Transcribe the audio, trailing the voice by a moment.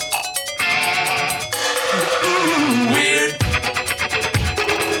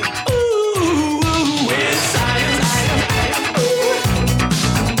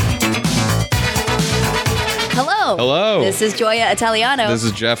This is Joya Italiano. This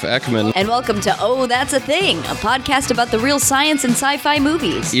is Jeff Ekman. And welcome to Oh, That's a Thing, a podcast about the real science in sci-fi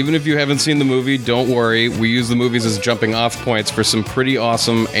movies. Even if you haven't seen the movie, don't worry. We use the movies as jumping off points for some pretty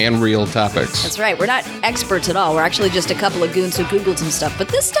awesome and real topics. That's right. We're not experts at all. We're actually just a couple of goons who Googled some stuff. But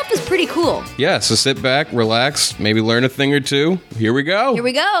this stuff is pretty cool. Yeah, so sit back, relax, maybe learn a thing or two. Here we go. Here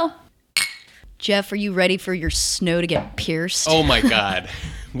we go. Jeff, are you ready for your snow to get pierced? Oh my God.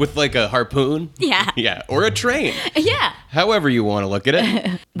 With like a harpoon? Yeah. Yeah, or a train. Yeah. However you want to look at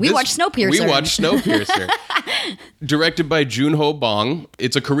it. We watched Snowpiercer. Directed by Joon-ho Bong.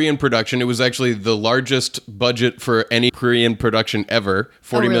 It's a Korean production. It was actually the largest budget for any Korean production ever,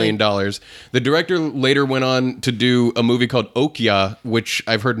 $40 million. The director later went on to do a movie called Okja, which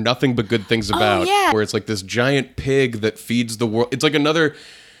I've heard nothing but good things about. Yeah. Where it's like this giant pig that feeds the world. It's like another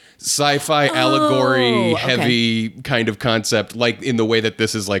sci-fi allegory heavy kind of concept, like in the way that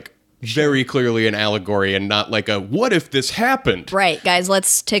this is like very clearly an allegory and not like a what if this happened. Right, guys,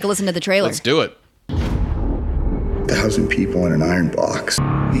 let's take a listen to the trailer. Let's do it. 1,000 people in an iron box.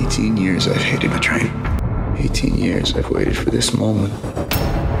 18 years I've hated the train. 18 years I've waited for this moment.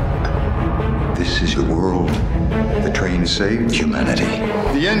 This is your world. The train saved humanity.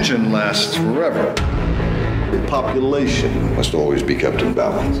 The engine lasts forever. The population must always be kept in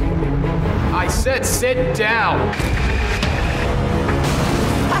balance. I said sit down.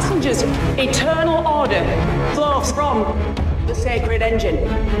 Passengers, eternal order flows from the sacred engine.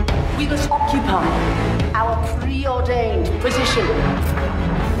 We must occupy our preordained position.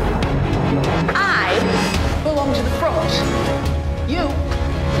 I belong to the front. You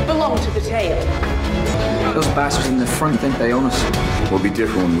belong to the tail. Those bastards in the front think they own us. We'll be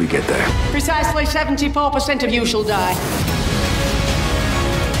different when we get there. Precisely 74% of you shall die.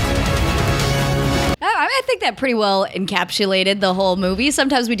 I think that pretty well encapsulated the whole movie.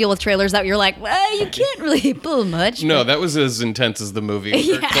 Sometimes we deal with trailers that you're like, well, you can't really pull much. No, that was as intense as the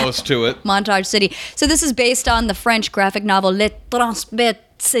movie, or close to it. Montage City. So this is based on the French graphic novel Le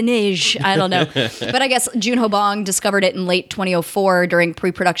Transpercenage. I don't know. But I guess Joon-ho Bong discovered it in late 2004 during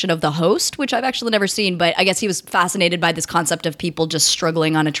pre-production of The Host, which I've actually never seen, but I guess he was fascinated by this concept of people just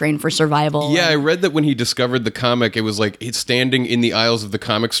struggling on a train for survival. Yeah, I read that when he discovered the comic, it was like he's standing in the aisles of the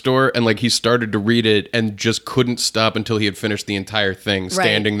comic store and like he started to read it and just couldn't stop until he had finished the entire thing,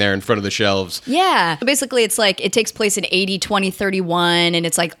 standing there in front of the shelves. Yeah. Basically, it's like it takes place in 80, 20, 31, and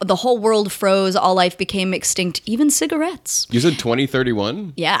it's like the whole world froze, all life became extinct, even cigarettes. You said 2031?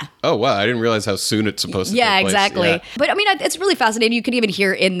 Yeah. Oh, wow. I didn't realize how soon it's supposed to take place. Exactly. Yeah. But I mean, it's really fascinating. You can even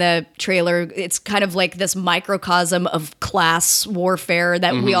hear in the trailer, it's kind of like this microcosm of class warfare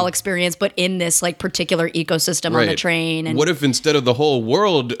that we all experience, but in this like particular ecosystem on the train. And what if instead of the whole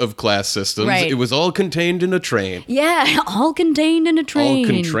world of class systems, it was all contained in a train? Yeah, all contained in a train.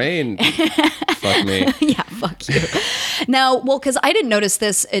 All contained. Fuck me. Yeah, fuck you. Now, well, because I didn't notice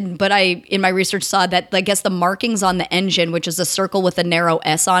this, but I, in my research, saw that I guess the markings on the engine, which is a circle with a narrow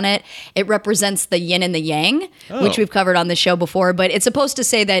S on it, it represents the yin and the yang, which we've covered on the show before. But it's supposed to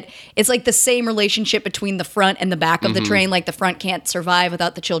say that it's like the same relationship between the front and the back of the train. Like the front can't survive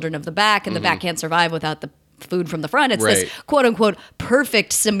without the children of the back, and the back can't survive without the food from the front. It's this quote unquote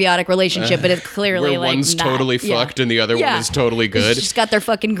perfect symbiotic relationship, but it's clearly where like one's not. totally fucked and the other one is totally good. It's just got their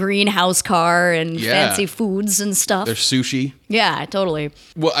fucking greenhouse car and fancy foods and stuff. Their sushi. Yeah, totally.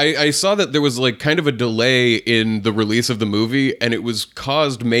 Well, I saw that there was like kind of a delay in the release of the movie, and it was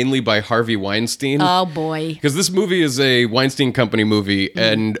caused mainly by Harvey Weinstein. Oh boy. Because this movie is a Weinstein Company movie,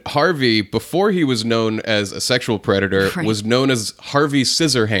 and Harvey, before he was known as a sexual predator, was known as Harvey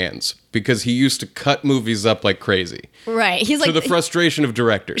Scissorhands, because he used to cut movies up like crazy. Right. He's like to the frustration of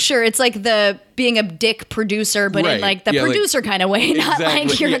directors. Sure, it's like the being a dick producer, but in like the producer kind of way, not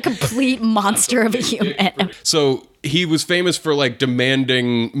like you're a complete monster of a human. So he was famous for like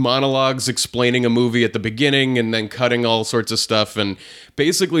demanding monologues explaining a movie at the beginning and then cutting all sorts of stuff. And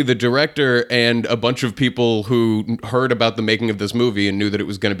basically the director and a bunch of people who heard about the making of this movie and knew that it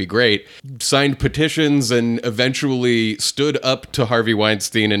was going to be great signed petitions and eventually stood up to Harvey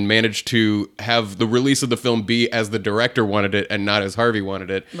Weinstein and managed to have the release of the film be as the director wanted it and not as Harvey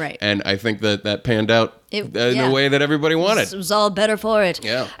wanted it. Right. And I think that panned out in a way that everybody wanted. It was all better for it.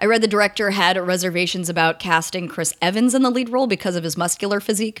 Yeah. I read the director had reservations about casting Chris Evans in the lead role because of his muscular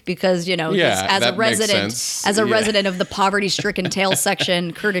physique, because, you know, as a resident of the poverty-stricken tail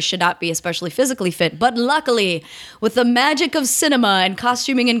section, Curtis should not be especially physically fit. But luckily, with the magic of cinema and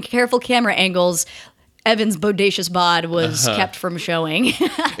costuming and careful camera angles, Evan's bodacious bod was kept from showing.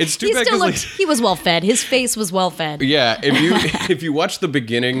 It's too He bad still 'cause, looked, he was well fed. His face was well fed. Yeah, if you watch the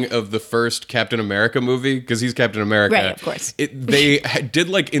beginning of the first Captain America movie, because he's Captain America, Right, of course. They did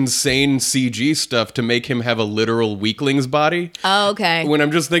like insane CG stuff to make him have a literal weakling's body. Oh, okay. When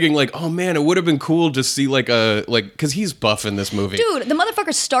I'm just thinking like, oh man, it would have been cool to see because he's buff in this movie. Dude, the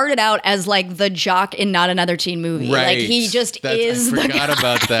motherfucker started out as like the jock in Not Another Teen Movie. Right. Like he just is I the forgot guy.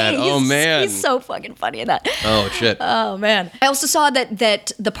 about that. Oh He's- man. He's so fucking funny in that. Oh shit. Oh man. I also saw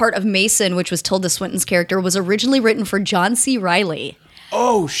that the part of Mason, which was Tilda Swinton's character, was originally written for John C. Reilly.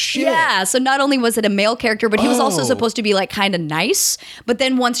 Oh shit. Yeah, so not only was it a male character, but he was also Oh. supposed to be like kind of nice. But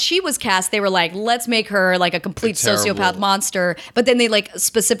then once she was cast, they were like, let's make her like a complete Terrible. sociopath monster. But then they like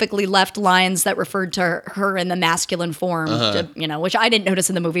specifically left lines that referred to her in the masculine form, which I didn't notice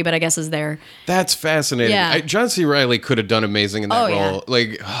in the movie, but I guess is there. That's fascinating. Yeah. John C. Reilly could have done amazing in that Oh, yeah. role.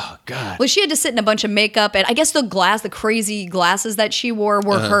 Like, oh god. Well, she had to sit in a bunch of makeup, and I guess the crazy glasses that she wore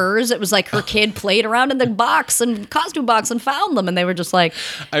were hers. It was like her kid played around in the costume box and found them, and they were just like,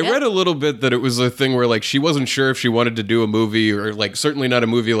 I read a little bit that it was a thing where like she wasn't sure if she wanted to do a movie or like certainly not a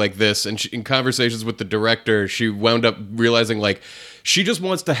movie like this. And in conversations with the director, she wound up realizing like she just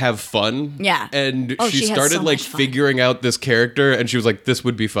wants to have fun. Yeah. And Oh, she she has started so like much fun. figuring out this character, and she was like, this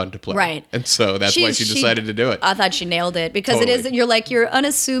would be fun to play. Right. And so that's why she decided to do it. I thought she nailed it because Totally. it is, you're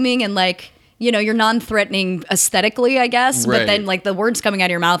unassuming and like, you're non-threatening aesthetically, I guess, Right. but then like the words coming out of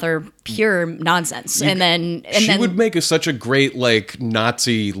your mouth are pure nonsense. She then would make such a great like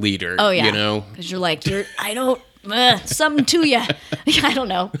Nazi leader. oh yeah, You know? because you're like, something to you. I don't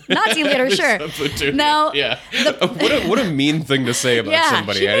know. Nazi leader, sure. Something to No. it. Yeah. What a mean thing to say about Yeah,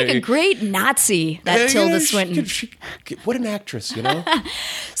 somebody. she'd make a great Nazi, that Tilda Swinton. What an actress, you know?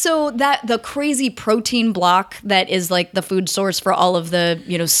 So that the crazy protein block that is like the food source for all of the,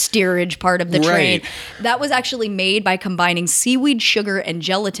 steerage part of the train, Right. that was actually made by combining seaweed, sugar, and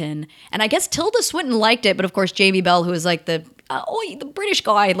gelatin. And I guess Tilda Swinton liked it, but of course Jamie Bell, who is like the British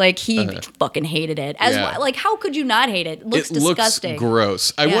guy, like he fucking hated it. Yeah. Like how could you not hate it? It looks disgusting. Looks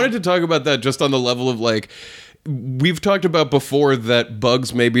gross. I Yeah. wanted to talk about that just on the level of like, we've talked about before that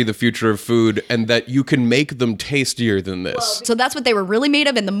bugs may be the future of food and that you can make them tastier than this. So that's what they were really made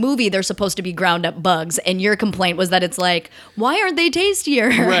of. In the movie, they're supposed to be ground up bugs. And your complaint was that it's like, why aren't they tastier?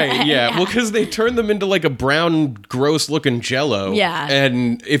 Right, yeah. Well, because they turn them into like a brown, gross looking jello. Yeah.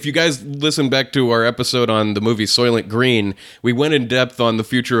 And if you guys listen back to our episode on the movie Soylent Green, we went in depth on the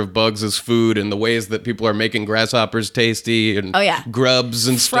future of bugs as food and the ways that people are making grasshoppers tasty and Oh, yeah. grubs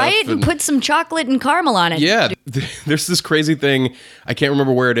and Fry stuff. it and put some chocolate and caramel on it. Yeah, there's this crazy thing. I can't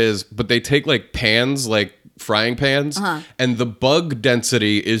remember where it is, but they take like pans, like frying pans, and the bug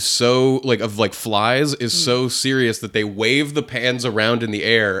density is so of flies is so serious that they wave the pans around in the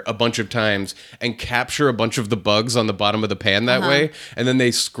air a bunch of times and capture a bunch of the bugs on the bottom of the pan that way, and then they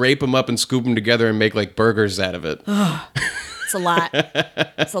scrape them up and scoop them together and make like burgers out of it. It's a lot.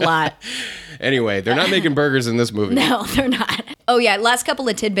 It's a lot. Anyway, they're not making burgers in this movie. No, they're not. Oh, yeah. Last couple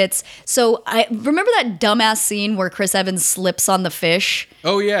of tidbits. So I remember that dumbass scene where Chris Evans slips on the fish.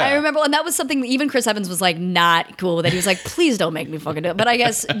 Oh, yeah. I remember, and that was something that even Chris Evans was like not cool with it. He was like, please don't make me fucking do it. But I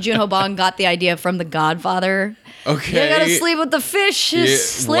guess Junho Bong got the idea from The Godfather. Okay. You gotta sleep with the fish. Yeah,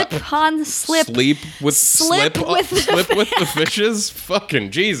 Slip what? on slip. Sleep with Slip with the slip with the fishes?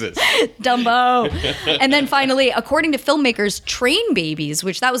 Fucking Jesus. Dumbo. And then finally, according to filmmakers, train babies,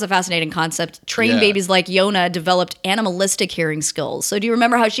 which that was a fascinating concept. Train Yeah. babies like Yona developed animalistic hearing skills. So do you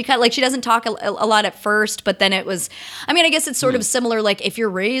remember how she she doesn't talk a lot at first, but then it was, I guess it's sort of similar. Like if you're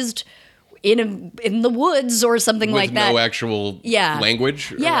raised in the woods or something With like that. no actual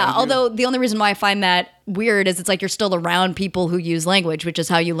language. Yeah, around you. although the only reason why I find that weird is it's like you're still around people who use language, which is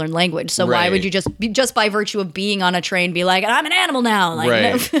how you learn language. So why Right. would you just by virtue of being on a train be like, I'm an animal now? Like,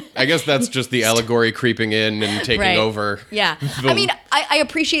 Right. no. I guess that's just the allegory creeping in and taking Right. over. Yeah. I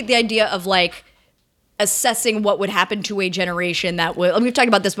appreciate the idea of like assessing what would happen to a generation that would. We've talked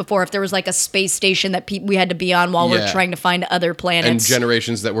about this before. If there was like a space station that we had to be on while we're Yeah. trying to find other And planets.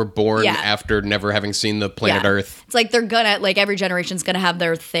 generations that were born Yeah. after never having seen the planet Earth. It's like they're gonna every generation's gonna have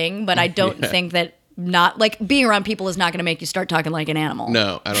their thing, but I don't think that not like being around people is not gonna make you start talking like an animal.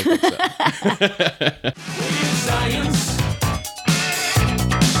 No, I don't think so.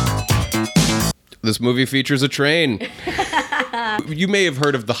 This movie features a train. You may have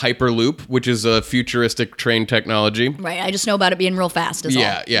heard of the Hyperloop, which is a futuristic train technology. Right. I just know about it being real fast. Is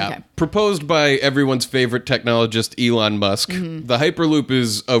Yeah, all. yeah. Okay. Proposed by everyone's favorite technologist, Elon Musk. Mm-hmm. The Hyperloop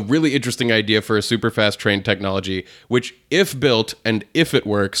is a really interesting idea for a super fast train technology, which, if built and if it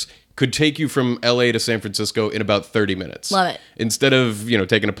works, could take you from LA to San Francisco in about 30 minutes. Love it. Instead of,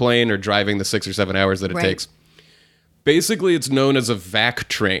 taking a plane or driving the 6 or 7 hours that it Right. takes. Basically, it's known as a vac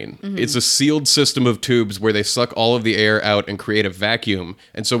train. Mm-hmm. It's a sealed system of tubes where they suck all of the air out and create a vacuum.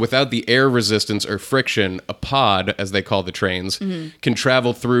 And so without the air resistance or friction, a pod, as they call the trains, can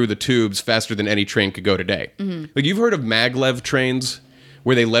travel through the tubes faster than any train could go today. Like, you've heard of maglev trains,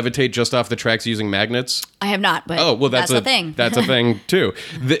 where they levitate just off the tracks using magnets? I have not, but Oh, well, that's a thing. That's a thing, too.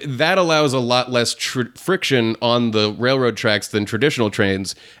 That allows a lot less friction on the railroad tracks than traditional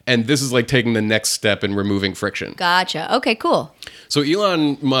trains, and this is like taking the next step in removing friction. Gotcha. Okay, cool. So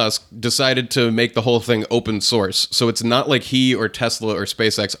Elon Musk decided to make the whole thing open source, so it's not like he or Tesla or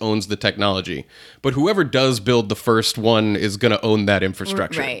SpaceX owns the technology, but whoever does build the first one is going to own that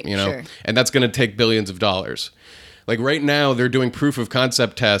infrastructure, Right, sure. And that's going to take billions of dollars. Like right now, they're doing proof of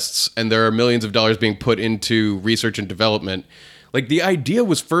concept tests, and there are millions of dollars being put into research and development. Like, the idea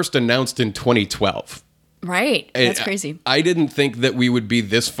was first announced in 2012. Right. That's And crazy. I didn't think that we would be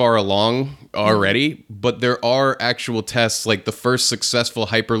this far along already, but there are actual tests. Like, the first successful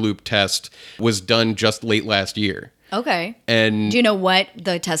Hyperloop test was done just late last year. Okay. And Do you know what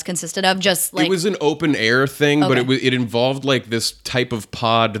the test consisted of? Just like it was an open air thing, but Okay. it involved like this type of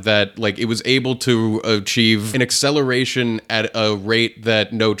pod that like it was able to achieve an acceleration at a rate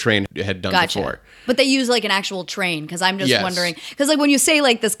that no train had done gotcha. before. But they use like an actual train because I'm just Yes. wondering because like when you say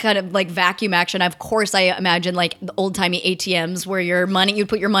like this kind of like vacuum action, of course I imagine like the old timey ATMs where you'd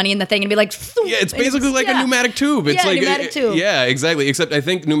put your money in the thing and be like Yeah, it's basically like a pneumatic tube. It's Yeah, like pneumatic tube. Yeah, exactly. Except I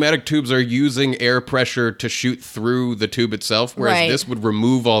think pneumatic tubes are using air pressure to shoot through the tube itself, whereas Right. this would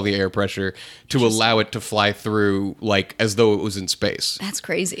remove all the air pressure to allow it to fly through like as though it was in space. That's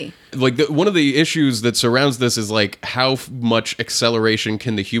crazy. Like one of the issues that surrounds this is like how much acceleration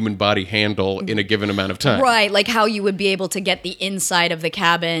can the human body handle in a given amount of time? Right, like how you would be able to get the inside of the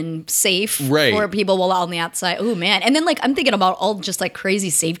cabin safe Right. for people while on the outside. Oh man. And then like I'm thinking about all just like crazy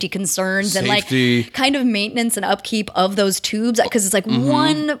safety concerns and Safety. like kind of maintenance and upkeep of those tubes because it's like Mm-hmm.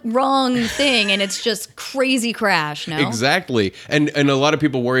 one wrong thing and it's just crazy crash, no? Exactly. And a lot of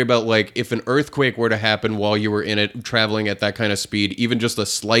people worry about like if an earthquake were to happen while you were in it traveling at that kind of speed, even just a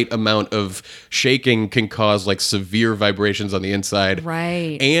slight amount of shaking can cause like severe vibrations on the inside.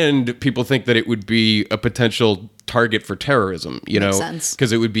 Right. And people think that it would be a potential target for terrorism, Makes sense.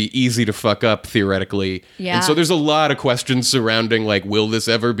 because it would be easy to fuck up theoretically. Yeah. And so there's a lot of questions surrounding like, will this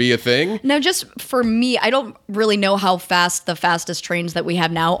ever be a thing? Now, just for me, I don't really know how fast the fastest trains that we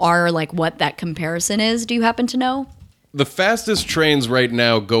have now are, like what that comparison is. Do you happen to know? The fastest trains right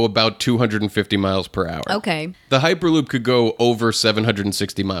now go about 250 miles per hour. Okay. The Hyperloop could go over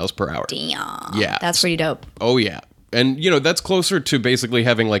 760 miles per hour. Damn. Yeah. That's pretty dope. Oh, yeah. And, that's closer to basically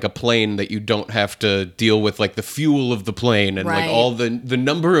having like a plane that you don't have to deal with like the fuel of the plane and Right. like all the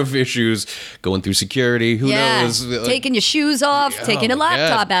number of issues going through security. Who knows? Taking your shoes off, taking a my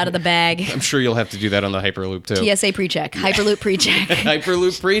laptop God. out of the bag. I'm sure you'll have to do that on the Hyperloop too. TSA pre-check, Hyperloop pre-check.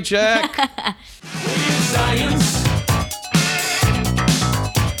 Hyperloop pre-check.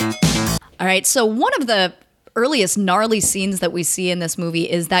 All right, so one of the earliest gnarly scenes that we see in this movie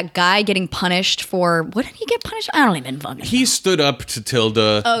is that guy getting punished for what did he get punished? I don't even fucking know. He stood up to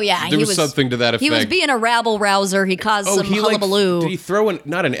Tilda. Oh yeah, there he was something to that effect. He was being a rabble rouser. He caused some he hullabaloo. did he throw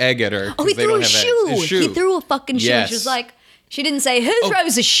not an egg at her? Oh, he 'cause they threw don't a have shoe. eggs. He threw a fucking shoe. Yes. She was like, she didn't say, who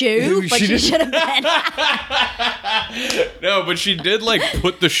throws a shoe? But she she didn't. should have been. No, but she did like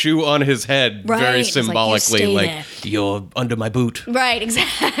put the shoe on his head Right. very It's like, you symbolically, stay like, there. you're under my boot. Right,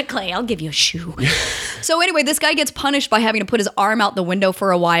 exactly. I'll give you a shoe. So anyway, this guy gets punished by having to put his arm out the window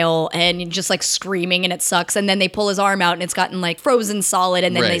for a while and just like screaming and it sucks. And then they pull his arm out and it's gotten like frozen solid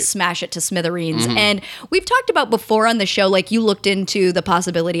and then they Right. smash it to smithereens. And we've talked about before on the show, like you looked into the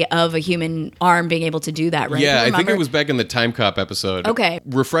possibility of a human arm being able to do that, right? Yeah, You I think remember? it was back in the Time Cop episode. Okay.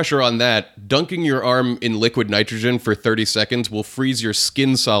 Refresher on that. Dunking your arm in liquid nitrogen for 30 seconds will freeze your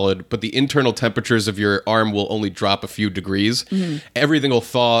skin solid, but the internal temperatures of your arm will only drop a few degrees. Everything will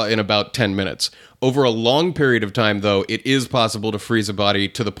thaw in about 10 minutes. Over a long period of time, though, it is possible to freeze a body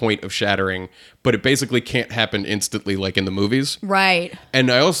to the point of shattering, but it basically can't happen instantly like in the movies. Right.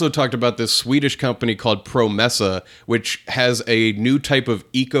 And I also talked about this Swedish company called Promessa, which has a new type of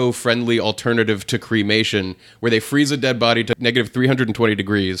eco-friendly alternative to cremation, where they freeze a dead body to negative 320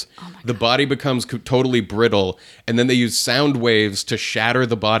 degrees. The body becomes totally brittle, and then they use sound waves to shatter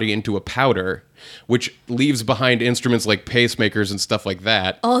the body into a powder. which leaves behind instruments like pacemakers and stuff like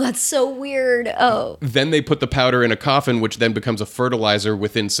that. Oh, that's so weird. Oh. Then they put the powder in a coffin, which then becomes a fertilizer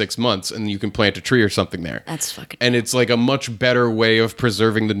within 6 months, and you can plant a tree or something there. That's fucking... And it's like a much better way of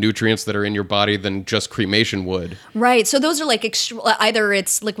preserving the nutrients that are in your body than just cremation would. Right. So those are like either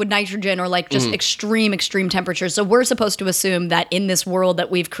it's liquid nitrogen or like just extreme temperatures. So we're supposed to assume that in this world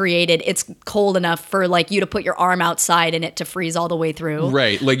that we've created, it's cold enough for like you to put your arm outside and it to freeze all the way through.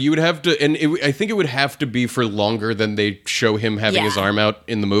 Right. Like you would have to, and I think it would have to be for longer than they show him having his arm out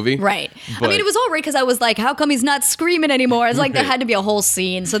in the movie. Right. But, I mean, it was all right because I was like, how come he's not screaming anymore? It's like there had to be a whole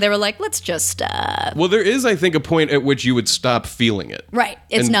scene. So they were like, let's just... Well, there is, I think, a point at which you would stop feeling it. Right.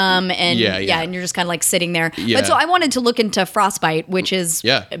 It's numb and yeah, and you're just kind of like sitting there. Yeah. But so I wanted to look into frostbite, which is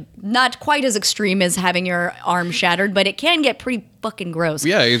not quite as extreme as having your arm shattered, but it can get pretty fucking gross.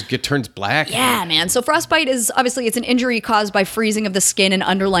 Yeah, it turns black. Yeah, man. So frostbite is obviously it's an injury caused by freezing of the skin and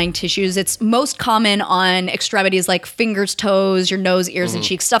underlying tissues. It's most common on extremities like fingers, toes, your nose, ears, and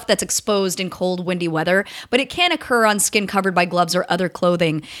cheeks, stuff that's exposed in cold, windy weather. But it can occur on skin covered by gloves or other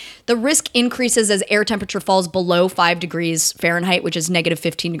clothing. The risk increases as air temperature falls below 5 degrees Fahrenheit, which is negative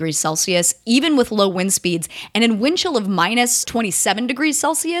 15 degrees Celsius, even with low wind speeds. And in wind chill of minus 27 degrees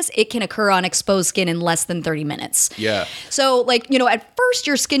Celsius, it can occur on exposed skin in less than 30 minutes. Yeah. So, like, you know, at first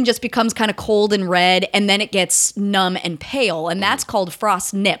your skin just becomes kind of cold and red, and then it gets numb and pale, and that's called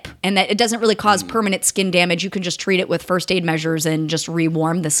frost nip. And that it doesn't really cause permanent skin damage. You can just treat it with first aid measures and just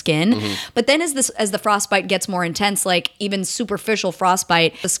rewarm the skin. But then as the frostbite gets more intense, like even superficial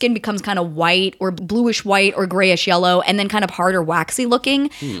frostbite, the skin becomes kind of white or bluish white or grayish yellow, and then kind of hard or waxy looking.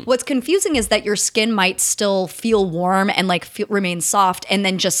 What's confusing is that your skin might still feel warm and like remain soft, and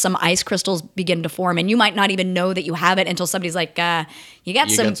then just some ice crystals begin to form, and you might not even know that you have it until somebody's like, you got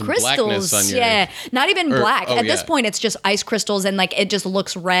some crystals. On your... Yeah, not even black. At this point, it's just ice crystals, and like it just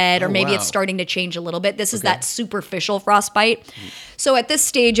looks red, or maybe it's starting to change a little bit. This is that superficial frostbite. So at this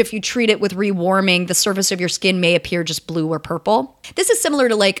stage, if you treat it with rewarming, the surface of your skin may appear just blue or purple. This is similar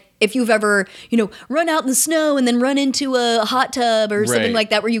to like if you've ever, run out in the snow and then run into a hot tub or something like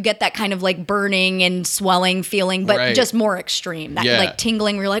that, where you get that kind of like burning and swelling feeling, but just more extreme. That like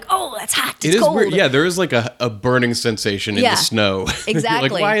tingling where you're like, oh, that's hot. It's cold. Weird. Yeah, there is like a burning sensation in the snow. Exactly.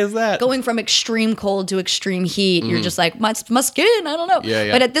 Like, why is that? Going from extreme cold to extreme heat, you're just like, my skin, I don't know.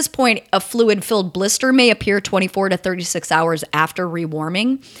 Yeah. But at this point, a fluid-filled blister may appear 24 to 36 hours after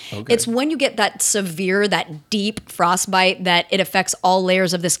rewarming. Okay. It's when you get that severe, that deep frostbite that it affects all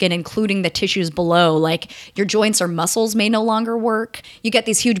layers of the skin, including the tissues below. Like your joints or muscles may no longer work. You get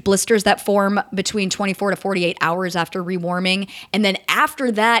these huge blisters that form between 24 to 48 hours after rewarming. And then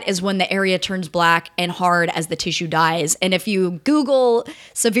after that is when the area turns black and hard as the tissue dies. And if you Google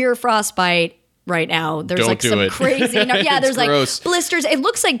severe frostbite right now, there's like some crazy there's like blisters. It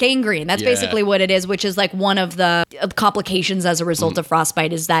looks like gangrene. That's basically what it is, which is like one of the complications as a result of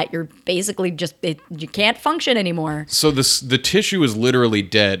frostbite is that you're basically just you can't function anymore. So the tissue is literally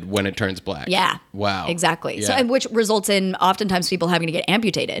dead when it turns black. Yeah. Wow. Exactly. Yeah. So which results in oftentimes people having to get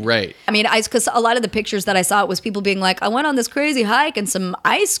amputated. Right. I mean, because a lot of the pictures that I saw, it was people being like, I went on this crazy hike and some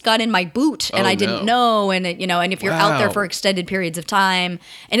ice got in my boot and I didn't know. And and if you're out there for extended periods of time,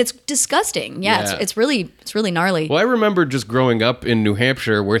 and it's disgusting. Yeah. It's really gnarly. Well, I remember just growing up in New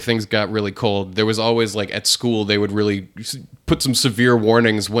Hampshire where things got really cold. There was always like at school, they would really put some severe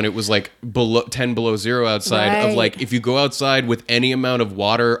warnings when it was like 10 below zero outside of like, if you go outside with any amount of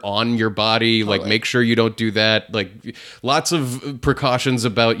water on your body, like make sure you don't do that. Like lots of precautions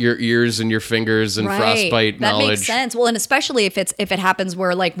about your ears and your fingers and frostbite knowledge. That makes sense. Well, and especially if it happens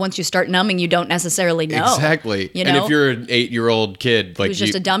where like once you start numbing, you don't necessarily know. Exactly. And if you're an 8-year-old kid, like who's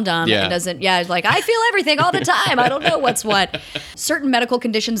just a dum-dum and doesn't, like I feel everything all the time. I don't know what's what. Certain medical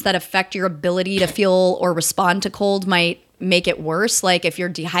conditions that affect your ability to feel or respond to cold might make it worse, like if you're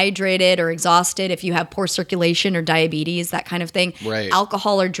dehydrated or exhausted, if you have poor circulation or diabetes, that kind of thing. Right.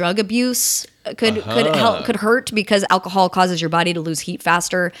 Alcohol or drug abuse could hurt because alcohol causes your body to lose heat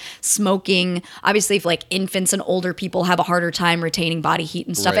faster. Smoking, obviously, if like infants and older people have a harder time retaining body heat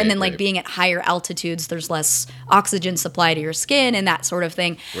and stuff, and then like being at higher altitudes, there's less oxygen supply to your skin and that sort of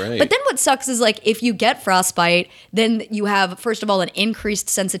thing. Right. But then what sucks is like if you get frostbite, then you have first of all an increased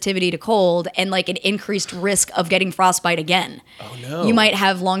sensitivity to cold and like an increased risk of getting frostbite again. Oh no! You might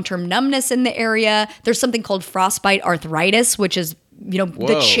have long-term numbness in the area. There's something called frostbite arthritis, which is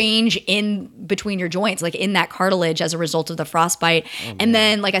the change in between your joints, like in that cartilage as a result of the frostbite. And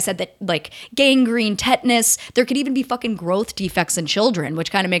then, like I said, that like gangrene, tetanus, there could even be fucking growth defects in children,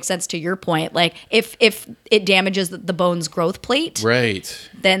 which kind of makes sense to your point. Like if it damages the bone's growth plate,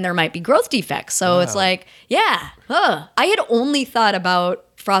 then there might be growth defects. So it's like, I had only thought about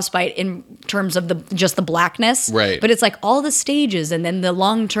frostbite in terms of just the blackness. Right. But it's like all the stages and then the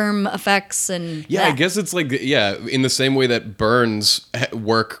long-term effects and Yeah, I guess it's like, in the same way that burns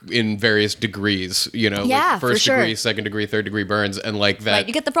work in various degrees, Yeah, like for first sure. degree, second degree, third degree burns, and like that. Right,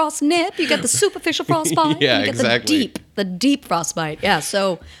 you get the frost nip, you get the superficial frostbite, Yeah, you get exactly. the deep frostbite. Yeah,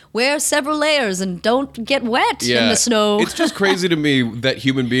 so wear several layers and don't get wet in the snow. It's just crazy to me that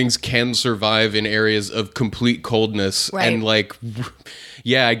human beings can survive in areas of complete coldness. Right. And like,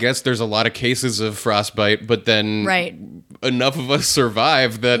 yeah, I guess there's a lot of cases of frostbite, but then Right. enough of us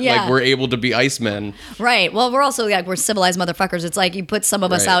survive that Yeah. like we're able to be icemen. Right. Well, we're also we're civilized motherfuckers. It's like you put some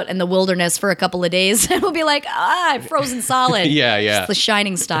of us Right. out in the wilderness for a couple of days and we'll be like, frozen solid. Yeah, yeah. It's the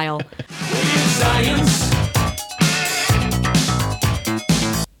Shining style.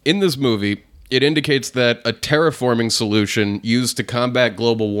 In this movie, it indicates that a terraforming solution used to combat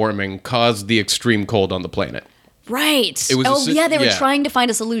global warming caused the extreme cold on the planet. Right. It was they were yeah. trying to find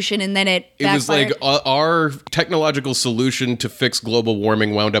a solution and then it It was like backfired. our technological solution to fix global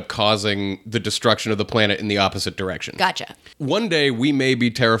warming wound up causing the destruction of the planet in the opposite direction. Gotcha. One day we may be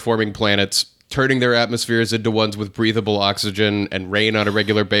terraforming planets, turning their atmospheres into ones with breathable oxygen and rain on a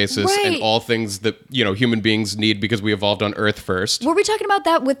regular basis, and Right. all things that, human beings need because we evolved on Earth first. Were we talking about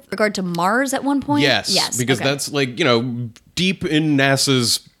that with regard to Mars at one point? Yes, because okay. that's like, deep in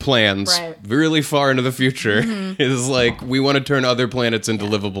NASA's plans, Right. really far into the future, is like, we want to turn other planets into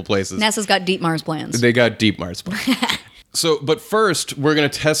livable places. NASA's got deep Mars plans. They got deep Mars plans. But first, we're going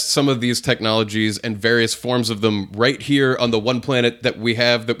to test some of these technologies and various forms of them right here on the one planet that we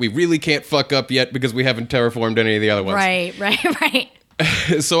have that we really can't fuck up yet because we haven't terraformed any of the other ones. Right.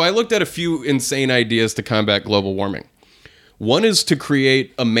 So I looked at a few insane ideas to combat global warming. One is to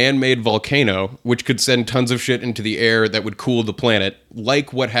create a man-made volcano, which could send tons of shit into the air that would cool the planet,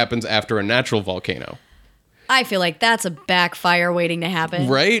 like what happens after a natural volcano. I feel like that's a backfire waiting to happen.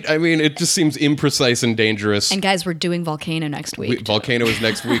 Right? I mean, it just seems imprecise and dangerous. And guys, we're doing Volcano next week. Volcano is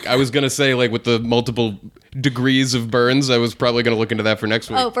next week. I was going to say, like, with the multiple degrees of burns, I was probably going to look into that for next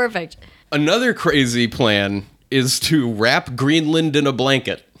week. Oh, perfect. Another crazy plan is to wrap Greenland in a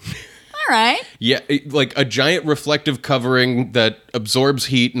blanket. All right. Yeah, like a giant reflective covering that absorbs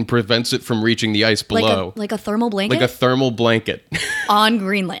heat and prevents it from reaching the ice below. Like a thermal blanket Like a thermal blanket on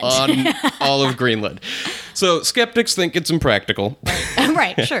Greenland. on all of Greenland. So skeptics think it's impractical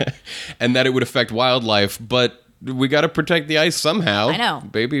Right, sure. and that it would affect wildlife, but we got to protect the ice somehow. I know.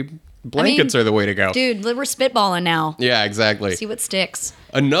 Baby, blankets are the way to go. Dude, we're spitballing now. Yeah, exactly. See what sticks.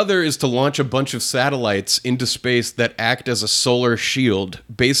 Another is to launch a bunch of satellites into space that act as a solar shield,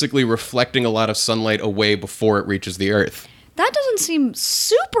 basically reflecting a lot of sunlight away before it reaches the Earth. That doesn't seem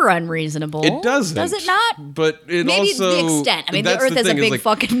super unreasonable. It doesn't. Does it not? But it Maybe also... the extent. I mean, the that's Earth is a thing, big like,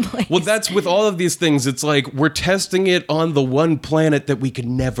 fucking place. Well, that's with all of these things. It's like we're testing it on the one planet that we could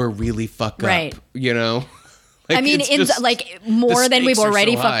never really fuck Right. up. Like, I mean, it's in just- like more the than we've stakes are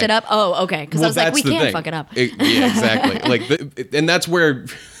already so fucked high. it up. Oh, okay. Because I was like, that's we the can't thing. fuck it up. Yeah, exactly. And that's where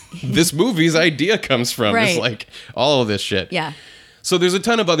this movie's idea comes from. Right. It's like all of this shit. Yeah. So there's a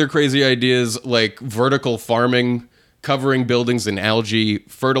ton of other crazy ideas like vertical farming, covering buildings in algae,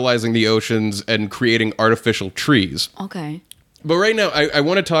 fertilizing the oceans, and creating artificial trees. Okay. But right now, I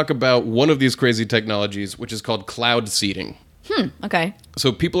want to talk about one of these crazy technologies, which is called cloud seeding. Okay.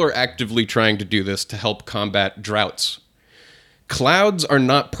 So people are actively trying to do this to help combat droughts. Clouds are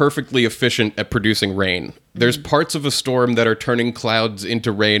not perfectly efficient at producing rain. There's parts of a storm that are turning clouds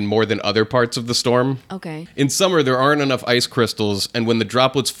into rain more than other parts of the storm. Okay. In summer, there aren't enough ice crystals, and when the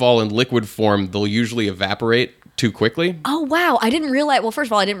droplets fall in liquid form, they'll usually evaporate too quickly. Oh, wow. I didn't realize. Well, first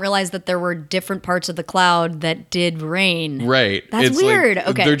of all, I didn't realize that there were different parts of the cloud that did rain. Right. That's It's weird. Like,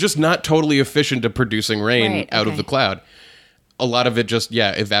 Okay. They're just not totally efficient at producing rain Right, out of okay. the cloud. A lot of it just,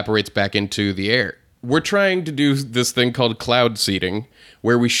 evaporates back into the air. We're trying to do this thing called cloud seeding,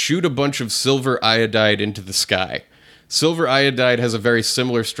 where we shoot a bunch of silver iodide into the sky. Silver iodide has a very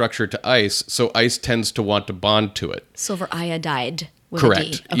similar structure to ice, so ice tends to want to bond to it. Silver iodide with a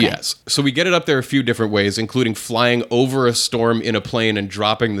Correct. D. Okay. Yes. So we get it up there a few different ways, including flying over a storm in a plane and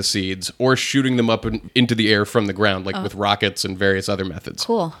dropping the seeds, or shooting them up into the air from the ground, like with rockets and various other methods.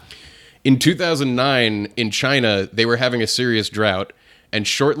 Cool. In 2009, in China, they were having a serious drought, and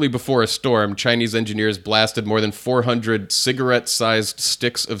shortly before a storm, Chinese engineers blasted more than 400 cigarette-sized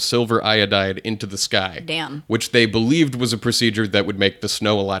sticks of silver iodide into the sky. Damn. Which they believed was a procedure that would make the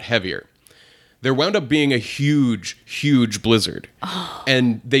snow a lot heavier. There wound up being a huge, huge blizzard.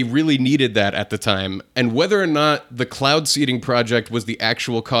 And they really needed that at the time. And whether or not the cloud seeding project was the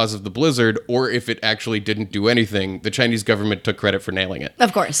actual cause of the blizzard, or if it actually didn't do anything, the Chinese government took credit for nailing it.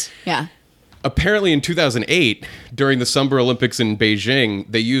 Of course. Yeah. Apparently in 2008, during the Summer Olympics in Beijing,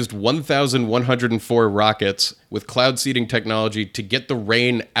 they used 1,104 rockets with cloud seeding technology to get the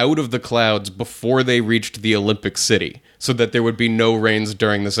rain out of the clouds before they reached the Olympic city, so that there would be no rains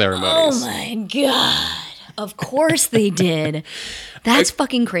during the ceremonies. Oh my God. Of course they did. That's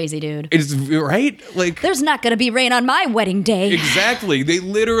fucking crazy, dude. It's right? Like, There's not going to be rain on my wedding day. exactly. They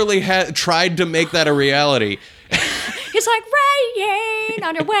literally tried to make that a reality. It's like rain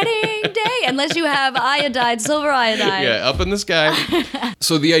on your wedding day, unless you have iodide, silver iodide. Yeah, up in the sky.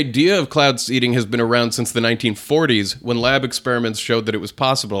 So the idea of cloud seeding has been around since the 1940s, when lab experiments showed that it was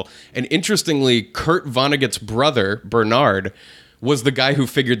possible. And interestingly, Kurt Vonnegut's brother, Bernard, was the guy who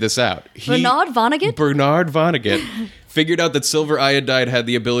figured this out. Bernard Vonnegut? Bernard Vonnegut figured out that silver iodide had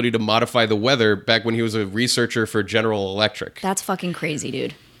the ability to modify the weather back when he was a researcher for General Electric. That's fucking crazy,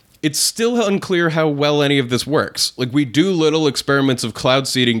 dude. It's still unclear how well any of this works. Like, we do little experiments of cloud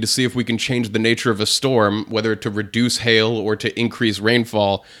seeding to see if we can change the nature of a storm, whether to reduce hail or to increase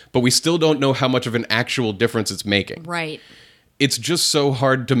rainfall, but we still don't know how much of an actual difference it's making. Right. It's just so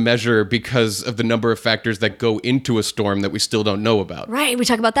hard to measure because of the number of factors that go into a storm that we still don't know about. Right. We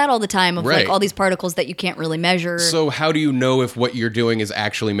talk about that all the time, of Right. like all these particles that you can't really measure. So how do you know if what you're doing is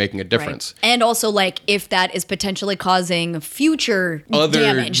actually making a difference? Right. And also, like, if that is potentially causing future Other-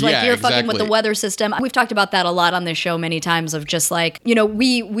 damage, like yeah, you're fucking with exactly. the weather system. We've talked about that a lot on this show many times, of just like, you know,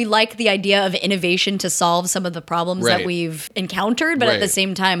 we like the idea of innovation to solve some of the problems that Right. we've encountered, but at the Right.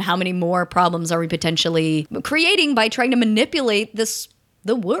 same time, how many more problems are we potentially creating by trying to manipulate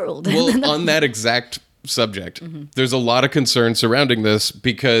the world? Well, on that exact subject, there's a lot of concern surrounding this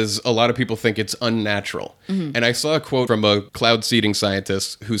because a lot of people think it's unnatural. And I saw a quote from a cloud seeding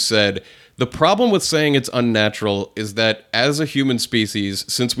scientist who said, "The problem with saying it's unnatural is that as a human species,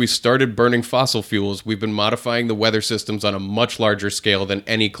 since we started burning fossil fuels, we've been modifying the weather systems on a much larger scale than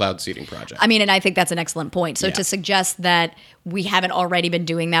any cloud seeding project." I mean, and I think that's an excellent point. So Yeah. to suggest that we haven't already been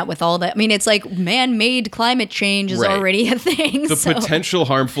doing that with all the, I mean, it's like man-made climate change is Right. already a thing. The so. potential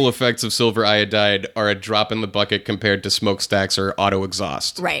harmful effects of silver iodide are a drop in the bucket compared to smokestacks or auto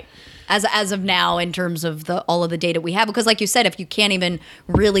exhaust. Right. As of now, in terms of all of the data we have, because like you said, if you can't even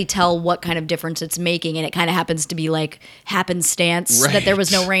really tell what kind of difference it's making, and it kind of happens to be like happenstance that there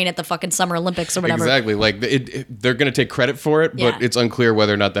was no rain at the fucking Summer Olympics or whatever. Exactly. Like they're going to take credit for it, but Yeah. it's unclear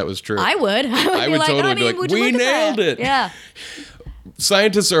whether or not that was true. I would. I would totally be like, would you "We look at that?" nailed it. Yeah.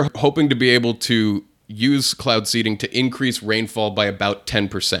 Scientists are hoping to be able to use cloud seeding to increase rainfall by about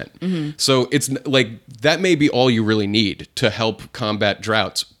 10%. So it's like that may be all you really need to help combat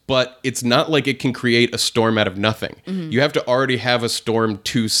droughts, but it's not like it can create a storm out of nothing. You have to already have a storm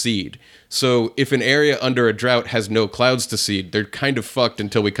to seed. So if an area under a drought has no clouds to seed, they're kind of fucked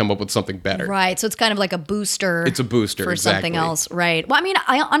until we come up with something better. Right. So it's kind of like a booster. It's a booster, for something exactly. else. Right. Well, I mean,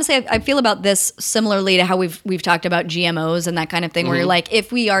 I honestly, I feel about this similarly to how we've talked about GMOs and that kind of thing, where you're like,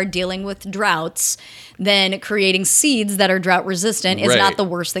 if we are dealing with droughts, then creating seeds that are drought resistant is Right. not the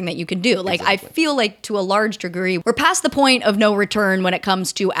worst thing that you can do. Like, I feel like to a large degree, we're past the point of no return when it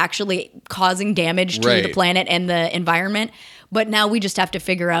comes to actually causing damage to the Right. planet and the environment. But now we just have to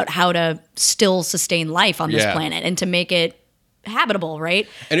figure out how to still sustain life on this Yeah. planet and to make it habitable, right?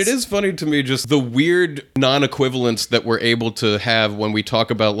 And it is funny to me just the weird non-equivalence that we're able to have when we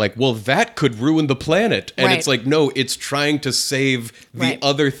talk about like, well, that could ruin the planet. And Right. it's like, no, it's trying to save the Right.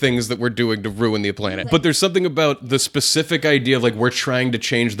 other things that we're doing to ruin the planet. But there's something about the specific idea of like, we're trying to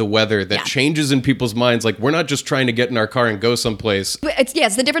change the weather that Yeah. changes in people's minds. Like, we're not just trying to get in our car and go someplace. But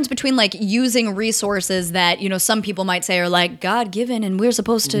it's the difference between like using resources that, you know, some people might say are like God given and we're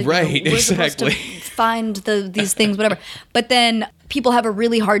supposed to, Right, we're supposed to exactly. find these things, whatever. But then people have a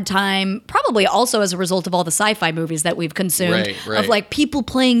really hard time, probably also as a result of all the sci-fi movies that we've consumed, Right. of like people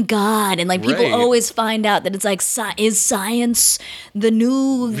playing God, and like people Right. always find out that it's like is science the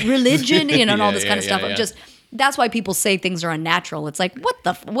new religion, you know, and all Yeah, this kind of yeah, stuff. yeah, Of yeah. just that's why people say things are unnatural. It's like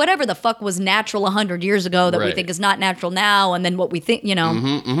whatever the fuck was natural 100 years ago that we Right. think is not natural now, and then what we think, you know.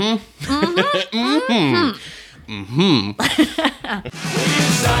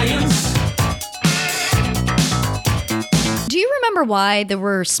 Do you remember why there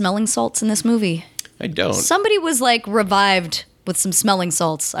were smelling salts in this movie? I don't. Somebody was like revived with some smelling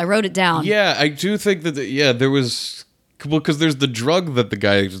salts. I wrote it down. Yeah, I do think that, there was... Well, because there's the drug that the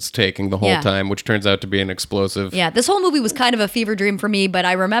guy is taking the whole Yeah. time, which turns out to be an explosive. Yeah, this whole movie was kind of a fever dream for me, but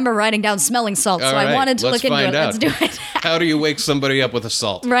I remember writing down smelling salts, so All I right, wanted to let's look into find it. out. Let's do it. How do you wake somebody up with a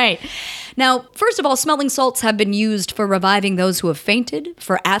salt? Right. Now, first of all, smelling salts have been used for reviving those who have fainted,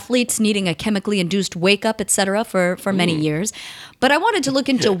 for athletes needing a chemically induced wake up, etc., for many years. But I wanted to look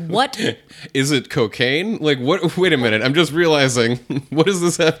into what Is it cocaine? Like, what? Wait a minute. I'm just realizing. What does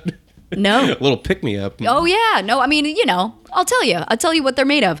this have? No. A little pick-me-up. Oh, yeah. No, I mean, I'll tell you what they're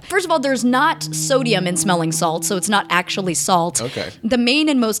made of. First of all, there's not sodium in smelling salts, so it's not actually salt. Okay. The main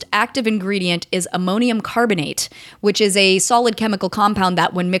and most active ingredient is ammonium carbonate, which is a solid chemical compound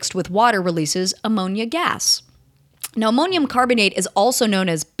that, when mixed with water, releases ammonia gas. Now, ammonium carbonate is also known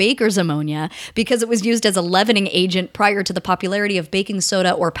as baker's ammonia because it was used as a leavening agent prior to the popularity of baking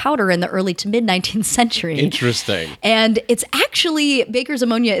soda or powder in the early to mid-19th century. Interesting. And it's actually, baker's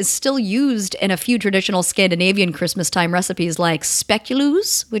ammonia is still used in a few traditional Scandinavian Christmas time recipes like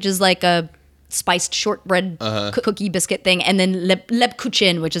speculoos, which is like a spiced shortbread cookie biscuit thing, and then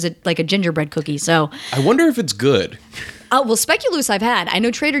lebkuchen, which is like a gingerbread cookie. So I wonder if it's good. Oh, well, speculoos I've had. I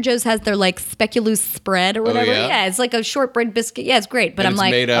know Trader Joe's has their like speculoos spread or whatever. yeah? It's like a shortbread biscuit. Yeah, it's great. But And I'm it's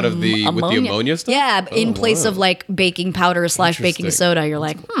like, made out of with the ammonia stuff? Yeah, in place of like baking powder / baking Interesting. soda. You're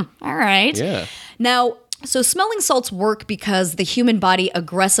like, all right. Yeah. Now, so smelling salts work because the human body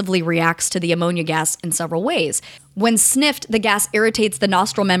aggressively reacts to the ammonia gas in several ways. When sniffed, the gas irritates the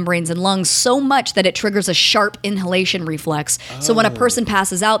nostril membranes and lungs so much that it triggers a sharp inhalation reflex. So when a person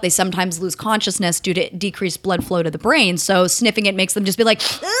passes out, they sometimes lose consciousness due to decreased blood flow to the brain. So sniffing it makes them just be like,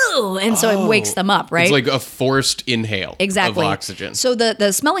 ooh, and so it wakes them up, right? It's like a forced inhale Exactly. of oxygen. So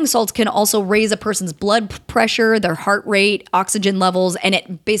the smelling salts can also raise a person's blood pressure, their heart rate, oxygen levels, and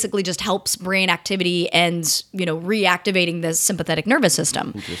it basically just helps brain activity and, reactivating the sympathetic nervous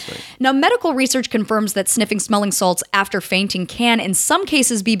system. Interesting. Now, medical research confirms that sniffing smelling salts after fainting can in some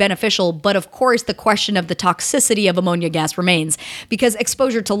cases be beneficial, but of course the question of the toxicity of ammonia gas remains because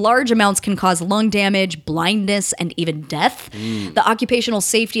exposure to large amounts can cause lung damage, blindness, and even death. The Occupational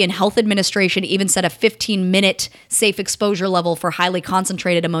Safety and Health Administration even set a 15-minute safe exposure level for highly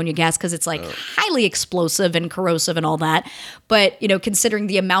concentrated ammonia gas because it's like highly explosive and corrosive and all that. But, considering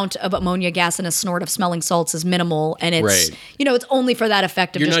the amount of ammonia gas in a snort of smelling salts is minimal and it's, Right. It's only for that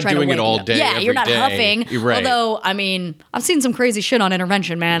effect of You're just not trying doing to it wake all up. day, Yeah, every you're not day. huffing. You're right. Although, I've seen some crazy shit on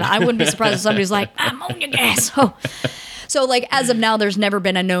intervention, man. I wouldn't be surprised if somebody's like, ammonia gas. Oh. So, as of now, there's never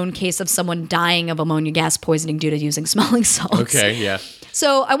been a known case of someone dying of ammonia gas poisoning due to using smelling salts. Okay, yeah.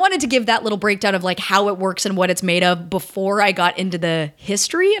 So I wanted to give that little breakdown of how it works and what it's made of before I got into the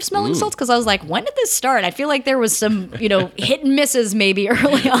history of smelling salts because I was like, when did this start? I feel like there was some, hit and misses maybe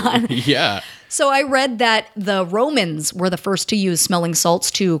early on. Yeah. So I read that the Romans were the first to use smelling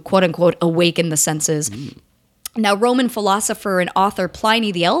salts to quote unquote awaken the senses. Now, Roman philosopher and author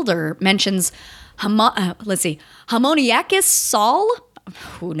Pliny the Elder mentions Hammoniacus Sol.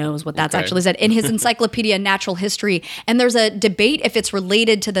 Who knows what that's actually said, in his Encyclopedia Natural History. And there's a debate if it's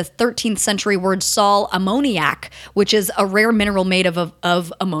related to the 13th century word sal ammoniac, which is a rare mineral made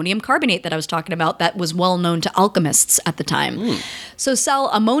of ammonium carbonate that I was talking about that was well known to alchemists at the time. So sal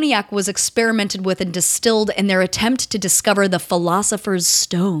ammoniac was experimented with and distilled in their attempt to discover the philosopher's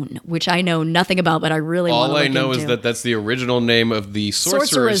stone, which I know nothing about, but I really want to look into. All I know is that that's the original name of the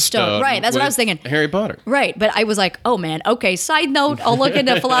Sorcerer's Stone. Right, that's what I was with thinking. Harry Potter. Right, but I was like, oh man, okay, side note, I'll look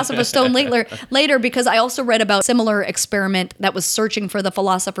into Philosopher's Stone later because I also read about a similar experiment that was searching for the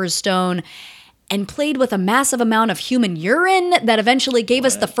Philosopher's Stone and played with a massive amount of human urine that eventually gave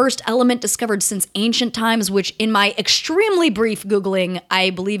us the first element discovered since ancient times, which in my extremely brief Googling, I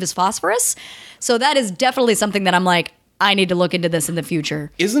believe is phosphorus. So that is definitely something that I'm like, I need to look into this in the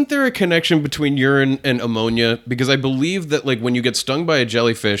future. Isn't there a connection between urine and ammonia? Because I believe that when you get stung by a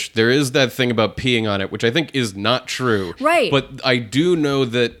jellyfish, there is that thing about peeing on it, which I think is not true. Right. But I do know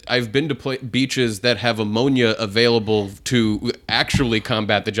that I've been to beaches that have ammonia available to actually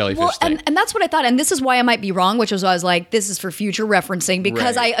combat the jellyfish thing. And that's what I thought. And this is why I might be wrong, which was why I was like, this is for future referencing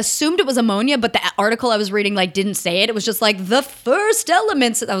because Right. I assumed it was ammonia, but the article I was reading didn't say it. It was just the first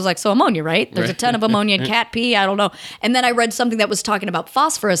elements. I was like, so ammonia, right? There's a ton of ammonia in cat pee. I don't know. And then I read something that was talking about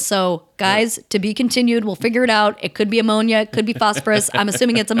phosphorus. So guys, to be continued, we'll figure it out. It could be ammonia. It could be phosphorus. I'm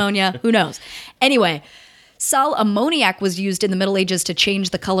assuming it's ammonia. Who knows? Anyway, sal ammoniac was used in the Middle Ages to change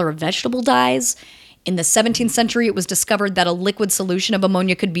the color of vegetable dyes. In the 17th century, it was discovered that a liquid solution of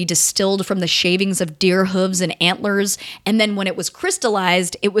ammonia could be distilled from the shavings of deer hooves and antlers. And then when it was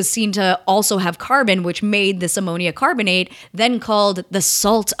crystallized, it was seen to also have carbon, which made this ammonia carbonate, then called the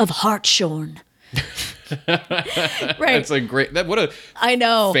salt of Hartshorn. Right. It's great. What a I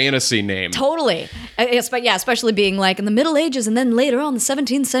know. fantasy name. Totally. But yeah, especially being in the Middle Ages and then later on the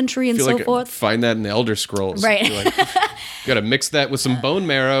 17th century and I feel so forth. Find that in the Elder Scrolls. Right. Got to mix that with some bone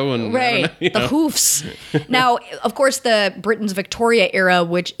marrow and Right, the hoofs. Now, of course, the Britain's Victoria era,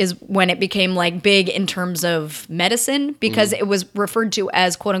 which is when it became big in terms of medicine, because it was referred to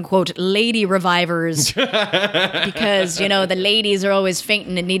as quote unquote lady revivers, because the ladies are always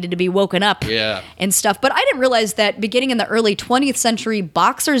fainting and needed to be woken up, Yeah. and stuff. But I didn't realize that beginning in the early 20th century,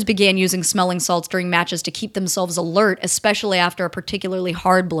 boxers began using smelling salts during matches to keep themselves alert, especially after a particularly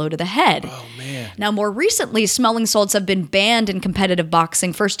hard blow to the head. Oh, man. Now, more recently, smelling salts have been banned in competitive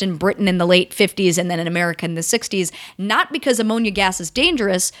boxing, first in Britain in the late 50s and then in America in the 60s, not because ammonia gas is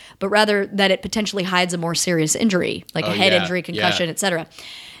dangerous, but rather that it potentially hides a more serious injury, like a head injury, concussion, etc.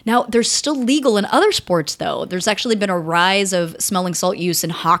 Now, they're still legal in other sports, though. There's actually been a rise of smelling salt use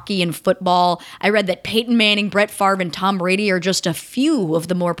in hockey and football. I read that Peyton Manning, Brett Favre, and Tom Brady are just a few of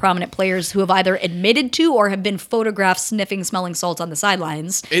the more prominent players who have either admitted to or have been photographed sniffing smelling salts on the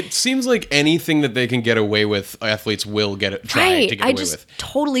sidelines. It seems like anything that they can get away with, athletes will try to get away with.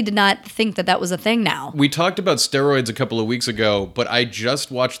 Totally did not think that was a thing now. We talked about steroids a couple of weeks ago, but I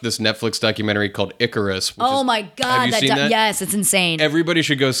just watched this Netflix documentary called Icarus. My God. Have you seen that? Yes, it's insane. Everybody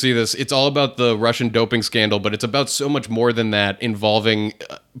should go see this. It's all about the Russian doping scandal, but it's about so much more than that, involving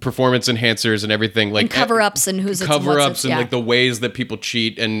performance enhancers and everything, like and cover-ups and who's cover-ups and like the ways that people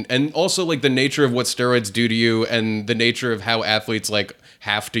cheat, and also like the nature of what steroids do to you, and the nature of how athletes like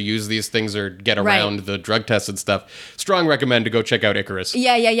have to use these things or get around the drug tests and stuff. Strong recommend to go check out Icarus.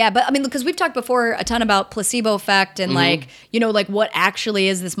 Yeah. But I mean, because we've talked before a ton about placebo effect and like what actually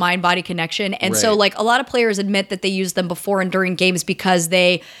is this mind-body connection. And so like a lot of players admit that they use them before and during games because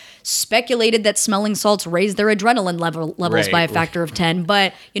they speculated that smelling salts raise their adrenaline levels by a factor of 10.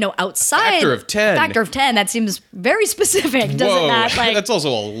 But, outside... Factor of 10? Factor of 10. That seems very specific, does it not? Like, that's also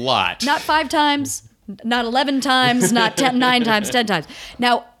a lot. Not 5 times, not 11 times, not 9 times, 10 times.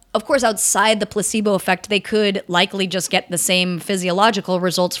 Now, of course, outside the placebo effect, they could likely just get the same physiological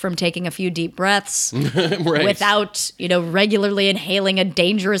results from taking a few deep breaths without, regularly inhaling a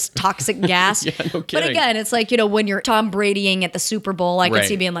dangerous toxic gas. Yeah, no kidding. But again, it's like, when you're Tom Bradying at the Super Bowl, I could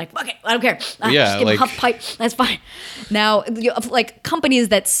see being like, okay, I don't care. Just give him a huff pipe. That's fine. Now, like companies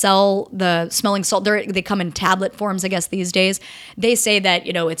that sell the smelling salt, they come in tablet forms, I guess, these days. They say that,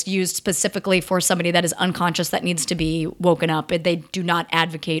 it's used specifically for somebody that is unconscious that needs to be woken up. They do not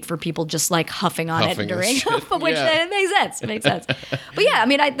advocate for people just like huffing on it during, which it makes sense. It makes sense. But yeah, I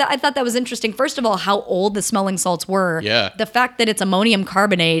mean, I thought that was interesting. First of all, how old the smelling salts were. Yeah. The fact that it's ammonium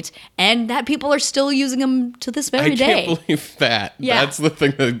carbonate and that people are still using them to this very day. I can't believe that. Yeah. That's the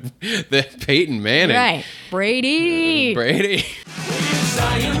thing that Peyton Manning. Right. Brady.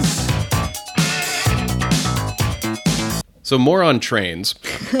 So more on trains.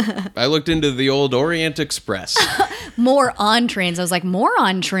 I looked into the old Orient Express. More on trains. I was like, more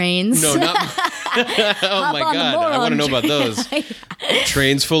on trains? No, not... Oh my God. I want to know about those.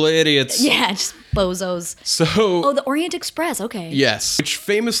 Trains full of idiots. Yeah, just bozos. So... the Orient Express. Okay. Yes. Which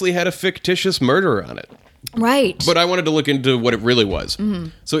famously had a fictitious murderer on it. Right. But I wanted to look into what it really was. Mm-hmm.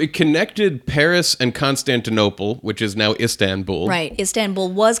 So it connected Paris and Constantinople, which is now Istanbul. Right.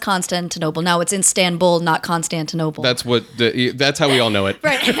 Istanbul was Constantinople. Now it's Istanbul, not Constantinople. That's how we all know it.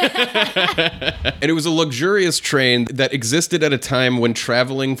 Right. And it was a luxurious train that existed at a time when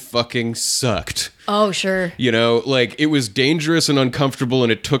traveling fucking sucked. Oh, sure. Like it was dangerous and uncomfortable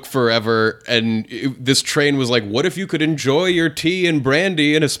and it took forever. And this train was like, what if you could enjoy your tea and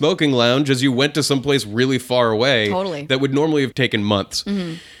brandy in a smoking lounge as you went to someplace really far away? Totally. That would normally have taken months.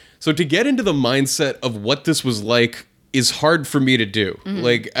 Mm-hmm. So to get into the mindset of what this was like is hard for me to do. Mm-hmm.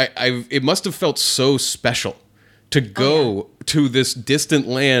 Like it must have felt so special to go to this distant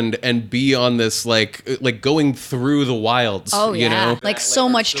land and be on this like going through the wilds. Oh yeah, like so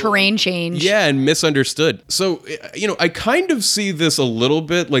much terrain change. Yeah, and misunderstood. So I kind of see this a little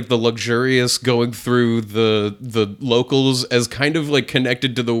bit like the luxurious going through the locals as kind of like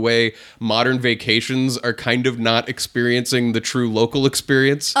connected to the way modern vacations are kind of not experiencing the true local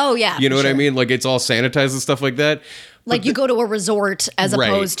experience. Oh yeah, you know what I mean? Like it's all sanitized and stuff like that. Like you go to a resort as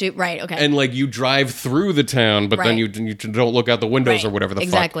opposed to okay, and like you drive through the town, but then you don't look out the windows or whatever the fuck.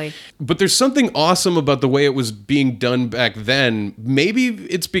 Exactly. But there's something awesome about the way it was being done back then. Maybe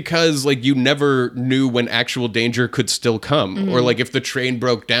it's because like you never knew when actual danger could still come, or like if the train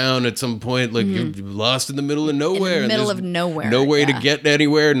broke down at some point, like you're lost in the middle of nowhere. In the middle of nowhere. No way to get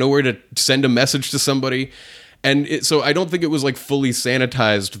anywhere. Nowhere to send a message to somebody. And so I don't think it was like fully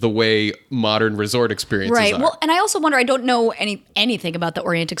sanitized the way modern resort experiences are. Well, and I also wonder, I don't know anything about the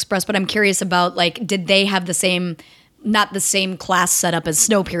Orient Express, but I'm curious about like, did they have the same, not the same class setup as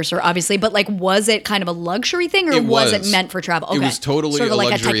Snowpiercer, obviously, but like, was it kind of a luxury thing or was it meant for travel? Okay. It was totally sort of a like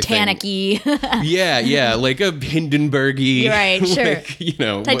luxury a Titanic-y. Yeah, like a Hindenburg-y. Right, sure.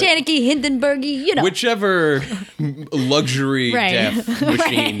 Like, Titanic-y, Hindenburg-y, Whichever luxury death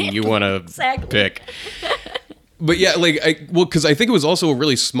machine you want to pick. But yeah, because I think it was also a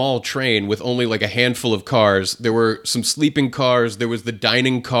really small train with only like a handful of cars. There were some sleeping cars. There was the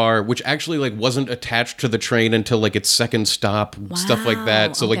dining car, which actually like wasn't attached to the train until like its second stop, stuff like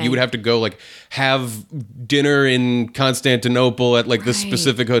that. So like you would have to go like have dinner in Constantinople at like this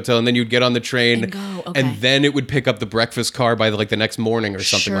specific hotel, and then you'd get on the train, And go, okay. and then it would pick up the breakfast car by like the next morning or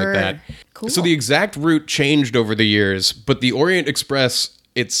something like that. Cool. So the exact route changed over the years, but the Orient Express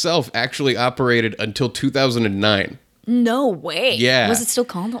itself actually operated until 2009. No way. Yeah. Was it still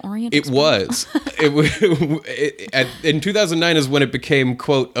called the Orient It Express? was. In 2009 is when it became,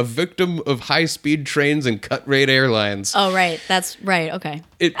 quote, a victim of high-speed trains and cut-rate airlines. Oh, right. That's right. Okay.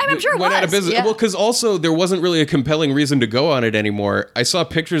 I'm sure it went was. out of business. Yeah. Well, because also there wasn't really a compelling reason to go on it anymore. I saw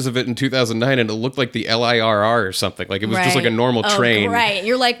pictures of it in 2009, and it looked like the LIRR or something. Like it was just like a normal train. Right.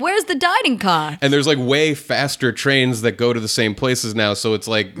 You're like, where's the dining car? And there's like way faster trains that go to the same places now. So it's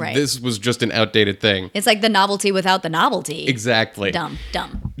like this was just an outdated thing. It's like the novelty without the novelty. Exactly. Dumb.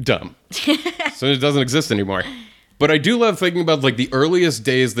 So it doesn't exist anymore. But I do love thinking about like the earliest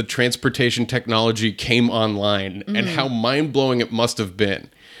days that transportation technology came online and how mind-blowing it must have been.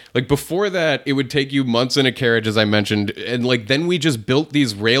 Like before that, it would take you months in a carriage, as I mentioned, and like then we just built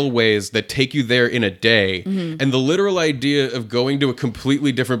these railways that take you there in a day. And the literal idea of going to a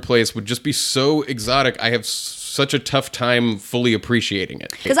completely different place would just be so exotic. I have such a tough time fully appreciating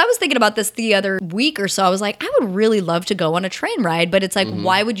it. Because I was thinking about this the other week or so. I was like, I would really love to go on a train ride, but it's like,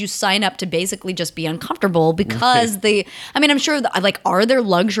 why would you sign up to basically just be uncomfortable? Because I'm sure, like, are there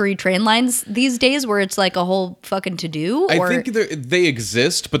luxury train lines these days where it's like a whole fucking to-do? I think they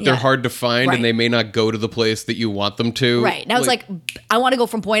exist, but they're hard to find, and they may not go to the place that you want them to. Right. Now it's like, I want to go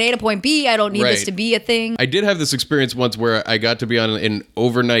from point A to point B. I don't need this to be a thing. I did have this experience once where I got to be on an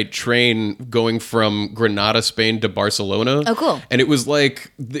overnight train going from Granada, Spain to Barcelona. Oh, cool. And it was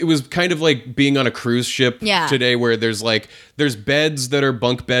kind of like being on a cruise ship today, where there's beds that are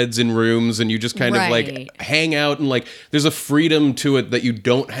bunk beds in rooms, and you just kind of like hang out, and like there's a freedom to it that you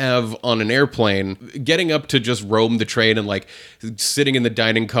don't have on an airplane. Getting up to just roam the train and like sitting in the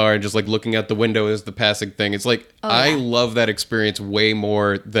dining car and just like looking out the window as the passing thing. It's like, I love that experience way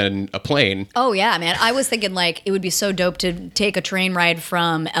more than a plane. Oh yeah, man. I was thinking like it would be so dope to take a train ride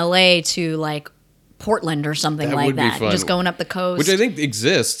from LA to like Portland or something That like would be that. fun. Just going up the coast. Which I think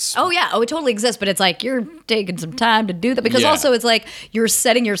exists. Oh yeah, it totally exists, but it's like you're taking some time to do that because also it's like you're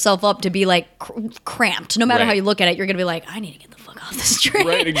setting yourself up to be like cramped. No matter how you look at it, you're gonna be like, I need to get the fuck off this train.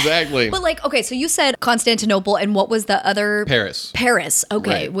 Right, exactly. But like, okay, so you said Constantinople, and what was the other? Paris.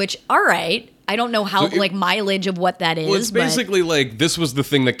 Okay, Right. which all right. I don't know how like mileage of what that is. Well, it's basically like this was the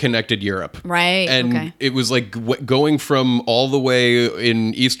thing that connected Europe. Right. And it was like going from all the way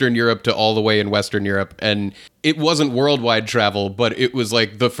in Eastern Europe to all the way in Western Europe. And it wasn't worldwide travel, but it was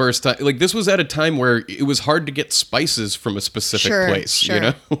like the first time. Like this was at a time where it was hard to get spices from a specific place. You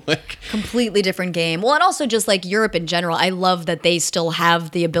know, like completely different game. Well, and also just like Europe in general, I love that they still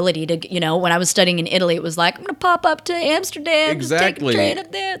have the ability to. You know, when I was studying in Italy, it was like I'm gonna pop up to Amsterdam, exactly, just take a train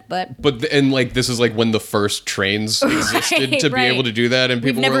up there. But and like this is like when the first trains existed to be able to do that, and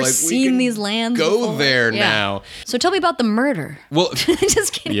people We've never were like, seen these lands. Go before. there now. So tell me about the murder. Well,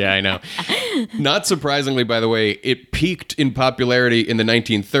 just kidding. Yeah, I know. Not surprisingly, by the way, it peaked in popularity in the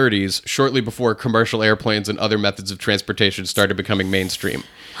 1930s, shortly before commercial airplanes and other methods of transportation started becoming mainstream.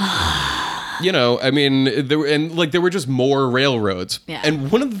 You know, I mean, there were just more railroads. Yeah.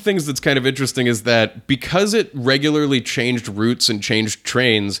 And one of the things that's kind of interesting is that because it regularly changed routes and changed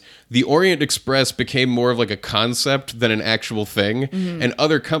trains, the Orient Express became more of like a concept than an actual thing. And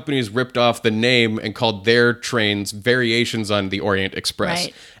other companies ripped off the name and called their trains variations on the Orient Express.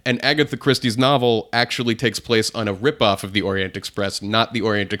 Right. And Agatha Christie's novel actually takes place on a ripoff of the Orient Express, not the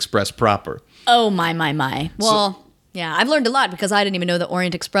Orient Express proper. Oh, my. Well... yeah, I've learned a lot because I didn't even know the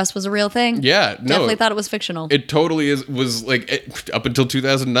Orient Express was a real thing. Yeah, no. Definitely thought it was fictional. It totally was like up until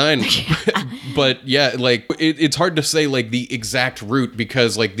 2009. But yeah, like it's hard to say like the exact route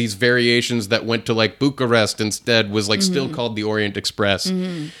because like these variations that went to like Bucharest instead was like still called the Orient Express.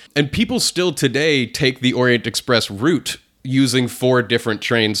 And people still today take the Orient Express route using 4 different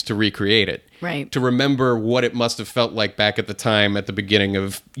trains to recreate it. Right. To remember what it must have felt like back at the time at the beginning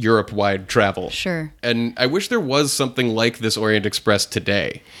of Europe-wide travel. Sure. And I wish there was something like this Orient Express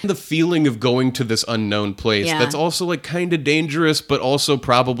today. The feeling of going to this unknown place that's also like kind of dangerous, but also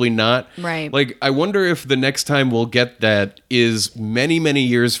probably not. Right. Like, I wonder if the next time we'll get that is many, many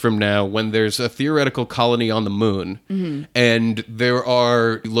years from now when there's a theoretical colony on the moon and there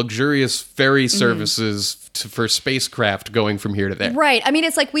are luxurious ferry services for spacecraft going from here to there. Right. I mean,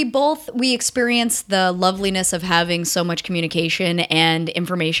 it's like we experience the loveliness of having so much communication and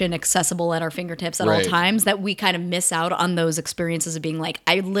information accessible at our fingertips at all Right. times that we kind of miss out on those experiences of being like,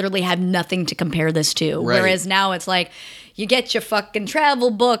 I literally have nothing to compare this to. Right. Whereas now it's like, you get your fucking travel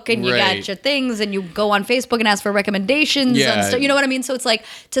book and you Right. got your things and you go on Facebook and ask for recommendations Yeah. and stuff. You know what I mean? So it's like,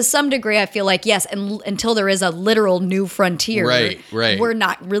 to some degree, I feel like, yes, and until there is a literal new frontier, Right. we're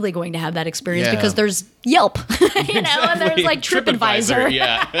not really going to have that experience Yeah. because there's Yelp, you know, and there's like TripAdvisor.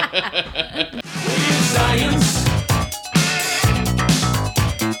 Yeah.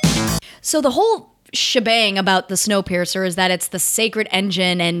 So the whole shebang about the Snowpiercer is that it's the sacred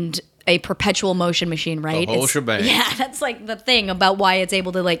engine and a perpetual motion machine, right? whole shebang. Yeah, that's like the thing about why it's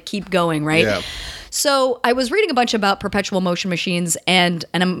able to like keep going, right? Yeah. So I was reading a bunch about perpetual motion machines, and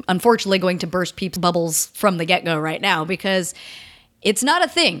I'm unfortunately going to burst people's bubbles from the get-go right now because it's not a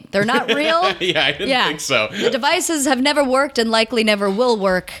thing. They're not real. Yeah, I didn't think so. The devices have never worked and likely never will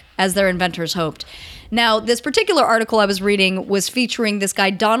work as their inventors hoped. Now, this particular article I was reading was featuring this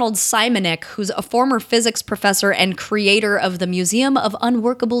guy, Donald Simonek, who's a former physics professor and creator of the Museum of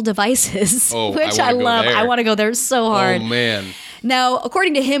Unworkable Devices, Oh, which I I wanna go love. there. I want to go there so hard. Oh, man. Now,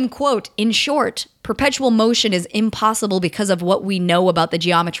 according to him, quote, in short, perpetual motion is impossible because of what we know about the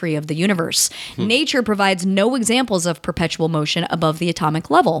geometry of the universe. Nature provides no examples of perpetual motion above the atomic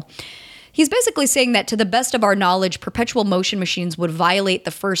level. He's basically saying that to the best of our knowledge, perpetual motion machines would violate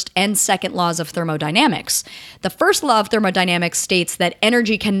the first and second laws of thermodynamics. The first law of thermodynamics states that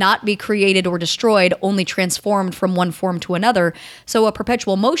energy cannot be created or destroyed, only transformed from one form to another. So a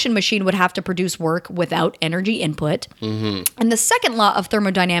perpetual motion machine would have to produce work without energy input. And the second law of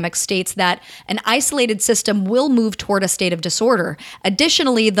thermodynamics states that an isolated system will move toward a state of disorder.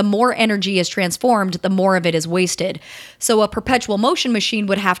 Additionally, the more energy is transformed, the more of it is wasted. So a perpetual motion machine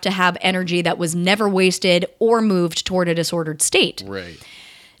would have to have energy that was never wasted or moved toward a disordered state. Right.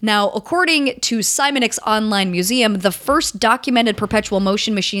 Now, according to Simonek's online museum, the first documented perpetual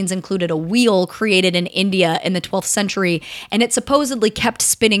motion machines included a wheel created in India in the 12th century, and it supposedly kept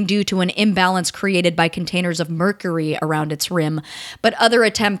spinning due to an imbalance created by containers of mercury around its rim. But other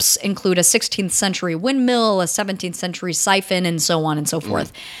attempts include a 16th century windmill, a 17th century siphon, and so on and so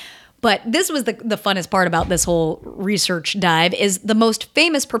forth. But this was the funnest part about this whole research dive is the most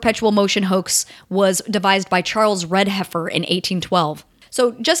famous perpetual motion hoax was devised by Charles Redheffer in 1812.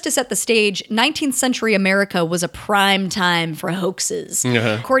 So just to set the stage, 19th century America was a prime time for hoaxes.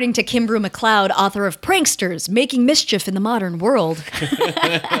 According to Kimbrew McLeod, author of Pranksters, Making Mischief in the Modern World.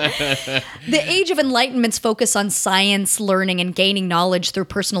 The Age of Enlightenment's focus on science, learning, and gaining knowledge through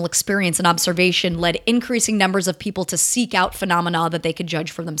personal experience and observation led increasing numbers of people to seek out phenomena that they could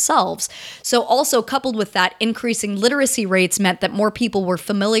judge for themselves. So also coupled with that, increasing literacy rates meant that more people were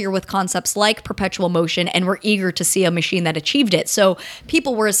familiar with concepts like perpetual motion and were eager to see a machine that achieved it. So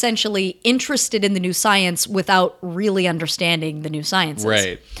people were essentially interested in the new science without really understanding the new sciences.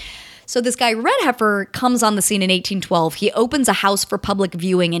 Right. So this guy, Redheffer, comes on the scene in 1812. He opens a house for public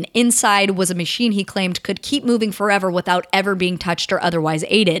viewing, and inside was a machine he claimed could keep moving forever without ever being touched or otherwise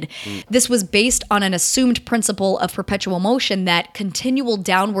aided. This was based on an assumed principle of perpetual motion that continual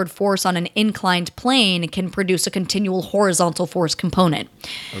downward force on an inclined plane can produce a continual horizontal force component.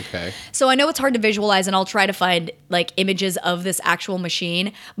 Okay. So I know it's hard to visualize, and I'll try to find like images of this actual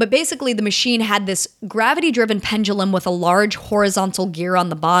machine. But basically, the machine had this gravity-driven pendulum with a large horizontal gear on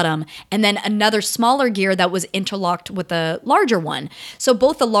the bottom, and then another smaller gear that was interlocked with a larger one. So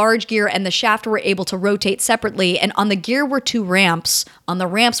both the large gear and the shaft were able to rotate separately, and on the gear were two ramps. On the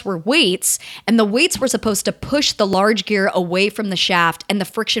ramps were weights, and the weights were supposed to push the large gear away from the shaft, and the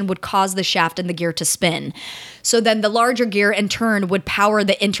friction would cause the shaft and the gear to spin. So then the larger gear in turn would power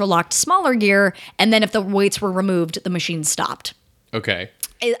the interlocked smaller gear, and then if the weights were removed, the machine stopped. Okay.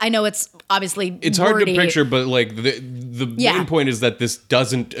 I know it's obviously It's hard wordy. to picture, but like the Yeah. main point is that this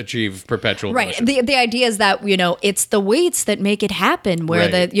doesn't achieve perpetual Right. motion. The idea is that, you know, it's the weights that make it happen where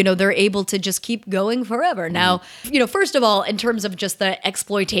Right. the, you know, they're able to just keep going forever. Now, you know, first of all, in terms of just the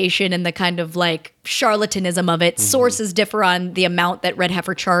exploitation and the kind of like charlatanism of it, sources differ on the amount that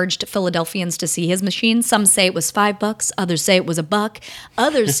Redheffer charged Philadelphians to see his machine. Some say it was $5, others say it was $1,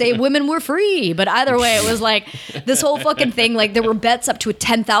 others say women were free. But either way, it was like this whole fucking thing, like there were bets up to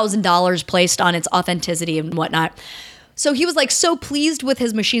 $10,000 placed on its authenticity and whatnot. So he was like so pleased with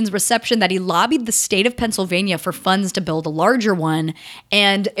his machine's reception that he lobbied the state of Pennsylvania for funds to build a larger one.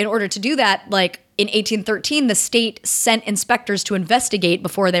 And in order to do that, like in 1813, the state sent inspectors to investigate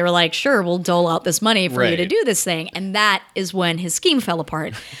before they were like, sure, we'll dole out this money for you to Right. do this thing. And that is when his scheme fell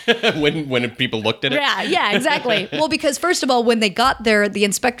apart. when people looked at it. Yeah, exactly. Well, because first of all, when they got there, the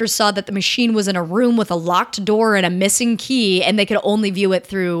inspectors saw that the machine was in a room with a locked door and a missing key, and they could only view it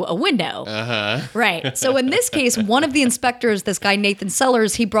through a window. Right. So in this case, one of the inspectors, this guy Nathan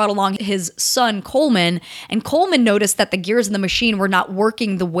Sellers, he brought along his son Coleman, and Coleman noticed that the gears in the machine were not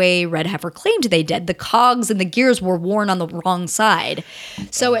working the way Red Heifer claimed they did. The cogs and the gears were worn on the wrong side.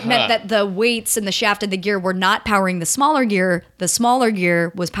 So it meant that the weights and the shaft of the gear were not powering the smaller gear. The smaller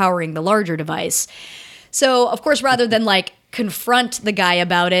gear was powering the larger device. So, of course, rather than like confront the guy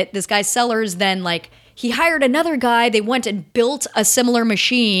about it, this guy Sellers then like he hired another guy. They went and built a similar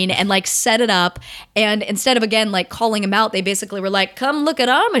machine and like set it up. And instead of again like calling him out, they basically were like, "Come look at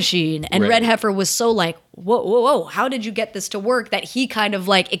our machine." And Right. Red Heifer was so like, "Whoa, how did you get this to work?" That he kind of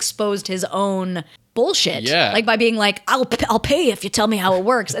like exposed his own bullshit. Yeah. Like by being like, I'll pay if you tell me how it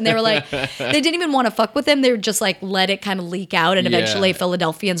works. And they were like, they didn't even want to fuck with him. They were just like, let it kind of leak out. And eventually Yeah.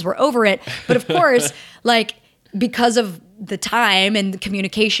 Philadelphians were over it. But of course, like because of the time and the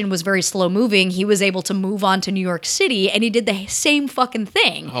communication was very slow moving, he was able to move on to New York City and he did the same fucking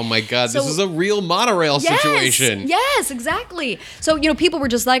thing. Oh my God, So- this is a real monorail situation. Yes, exactly. So, people were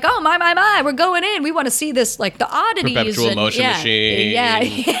just like, oh, my, we're going in. We want to see this, like, the oddities. Perpetual and, motion machine. Yeah,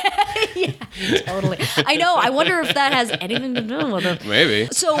 totally. I know. I wonder if that has anything to do with it. Maybe.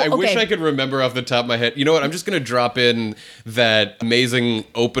 So, I wish okay. I could remember off the top of my head. You know what? I'm just going to drop in that amazing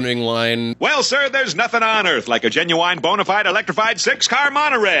opening line. Well, sir, there's nothing on earth like a genuine, bona fide, electrified six-car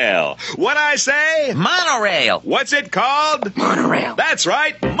monorail. What I say? Monorail. What's it called? Monorail. That's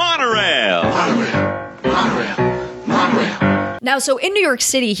right, monorail. Now, so in New York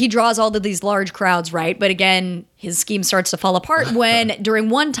City, he draws all of these large crowds, right? But again, his scheme starts to fall apart when, during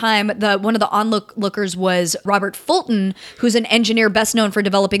one time, one of the onlookers was Robert Fulton, who's an engineer best known for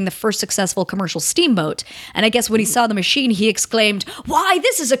developing the first successful commercial steamboat. And I guess when he saw the machine, he exclaimed, "Why,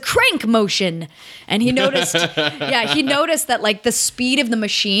 this is a crank motion!" And he noticed, he noticed that like the speed of the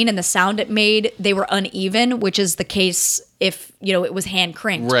machine and the sound it made, they were uneven, which is the case if, it was hand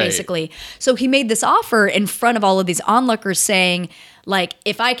cranked, Right. basically. So he made this offer in front of all of these onlookers saying, like,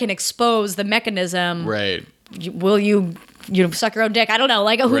 if I can expose the mechanism, Right. will you suck your own dick? I don't know.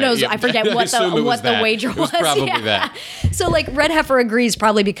 Like, who Right, knows? yeah. I forget I what assume it was the that. wager It was was. probably Yeah. that. So, like, Red Heifer agrees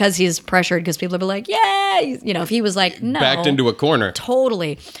probably because he's pressured because people will be like, yeah. If he was like, no. Backed into a corner.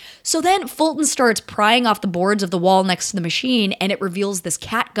 Totally. So then Fulton starts prying off the boards of the wall next to the machine, and it reveals this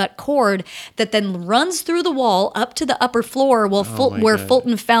catgut cord that then runs through the wall up to the upper floor where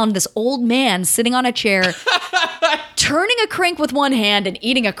Fulton found this old man sitting on a chair, turning a crank with one hand and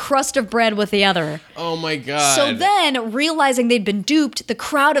eating a crust of bread with the other. Oh my God. So then, realizing they'd been duped, the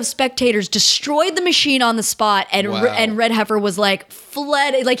crowd of spectators destroyed the machine on the spot, and Wow. and Red Heifer was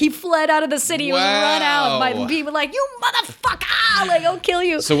he fled out of the city. He was run out by Wow. people like, "You motherfucker! Like, I'll kill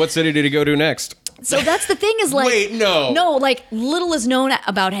you." So what city did he go to next? So that's the thing is like, Wait, no. like little is known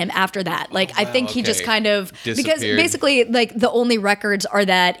about him after that. Like I think he just okay. kind of, because Disappeared. basically like the only records are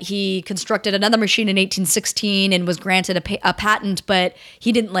that he constructed another machine in 1816 and was granted a patent, but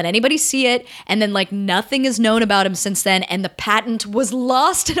he didn't let anybody see it. And then like nothing is known about him since then. And the patent was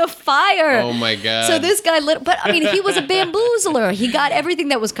lost in a fire. Oh my God. So this guy, but I mean, he was a bamboozler. He got everything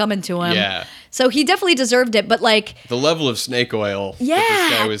that was coming to him. Yeah. So he definitely deserved it. But like, The level of snake oil that yeah,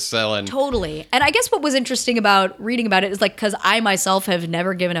 this guy was selling. Totally. And I guess what was interesting about reading about it is like, because I myself have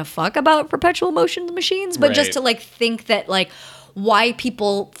never given a fuck about perpetual motion machines, but just Right. to like think that like why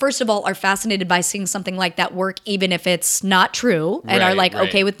people, first of all, are fascinated by seeing something like that work, even if it's not true, and are Right, like right.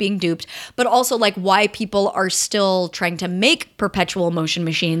 okay with being duped, but also like why people are still trying to make perpetual motion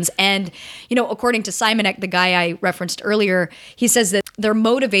machines. And, according to Simonek, the guy I referenced earlier, he says that they're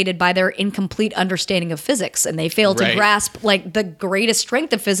motivated by their incomplete understanding of physics, and they fail to Right. grasp like the greatest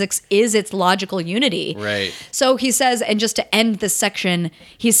strength of physics is its logical unity. Right. So he says, and just to end this section,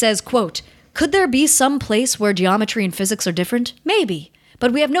 he says, quote, "Could there be some place where geometry and physics are different? Maybe.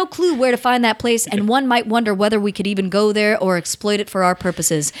 But we have no clue where to find that place, and one might wonder whether we could even go there or exploit it for our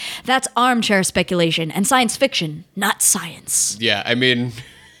purposes. That's armchair speculation and science fiction, not science." Yeah, I mean,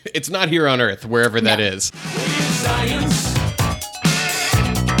 it's not here on Earth, wherever that is.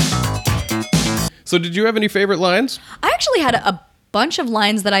 So did you have any favorite lines? I actually had a bunch of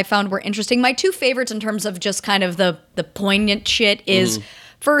lines that I found were interesting. My two favorites in terms of just kind of the poignant shit is...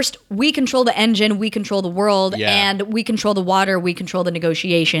 First, we control the engine, we control the world, Yeah. and we control the water, we control the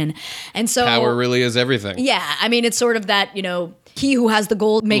negotiation. And so Power really is everything. yeah, I mean, it's sort of that, he who has the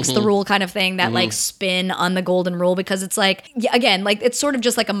gold makes the rule kind of thing, that like spin on the golden rule, because it's like, again, like it's sort of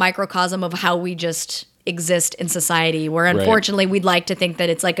just like a microcosm of how we just exist in society, where unfortunately we'd like to think that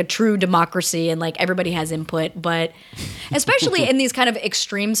it's like a true democracy and like everybody has input, but especially in these kind of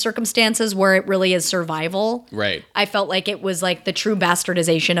extreme circumstances where it really is survival. Right. I felt like it was like the true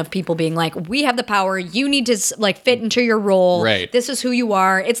bastardization of people being like, we have the power, you need to like fit into your role. Right. This is who you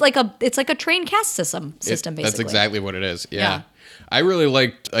are. It's like a trained caste system basically. That's exactly what it is. Yeah. I really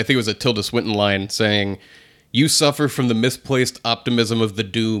liked, I think it was a Tilda Swinton line saying, "You suffer from the misplaced optimism of the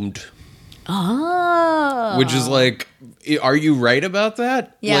doomed." Oh. Which is like, are you right about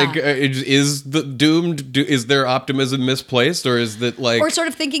that? Yeah. Like, is the doomed, is their optimism misplaced, or is that like... Or sort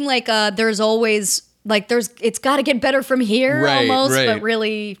of thinking like there's always, like it's got to get better from here almost, but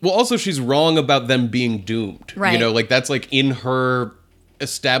really... Well, also she's wrong about them being doomed. Right. You know, like that's like in her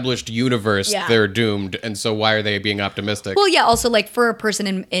established universe, they're doomed, and so why are they being optimistic? Well, yeah, also like for a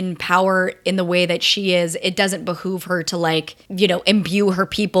person in power in the way that she is, it doesn't behoove her to like, you know, imbue her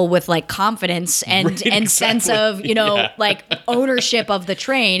people with like confidence and sense of, you know, like ownership of the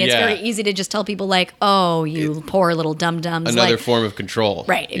train. It's very easy to just tell people like, oh, you poor little dum-dums. Another like, form of control.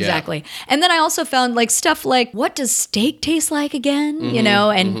 Right, exactly. And then I also found like stuff like, what does steak taste like again? You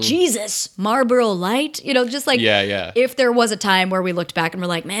know, and Jesus, Marlboro Light, you know, just like if there was a time where we looked back and we're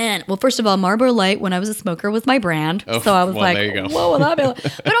like, man, well, first of all, Marlboro Light when I was a smoker was my brand. So I was like, there you go. what will that be like?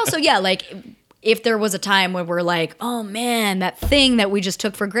 But also, yeah, like if there was a time where we're like, oh man, that thing that we just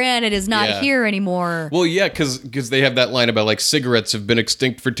took for granted is not here anymore. Well, yeah, because they have that line about like cigarettes have been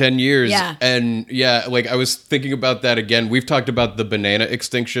extinct for 10 years. Yeah. And yeah, like I was thinking about that again. We've talked about the banana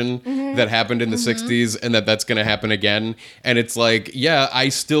extinction that happened in the 60s and that's going to happen again. And it's like, yeah, I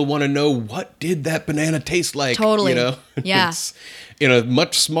still want to know, what did that banana taste like? Totally. You know? Yeah. It's in a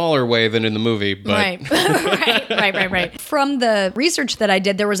much smaller way than in the movie. But. Right. From the research that I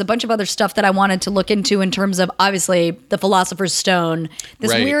did, there was a bunch of other stuff that I wanted to look into in terms of, obviously, the Philosopher's Stone,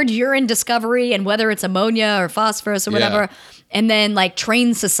 this weird urine discovery and whether it's ammonia or phosphorus or whatever. And then like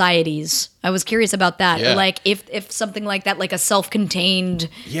train societies. I was curious about that. Or like if something like that, like a self-contained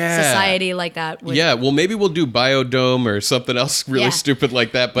society like that would... Yeah, well, maybe we'll do Biodome or something else really stupid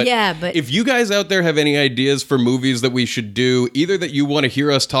like that. But if you guys out there have any ideas for movies that we should do, either that you want to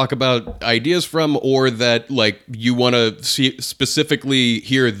hear us talk about ideas from, or that like you want to specifically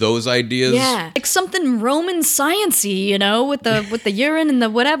hear those ideas. Yeah, like something Roman science-y, you know, with the urine and the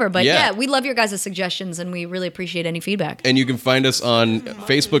whatever. But we love your guys' suggestions, and we really appreciate any feedback. And you can find us on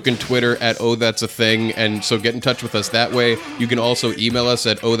Facebook and Twitter at Oh That's a Thing, and so get in touch with us that way. You can also email us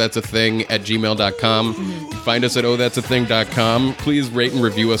at ohthat'sathing@gmail.com. Find us at ohthat'sathing.com. Please rate and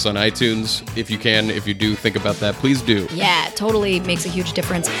review us on iTunes if you can. If you do think about that, please do. Yeah, totally makes a huge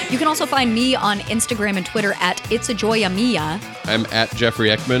difference. You can also find me on Instagram and Twitter at It's a Joya Mia. I'm at Jeffrey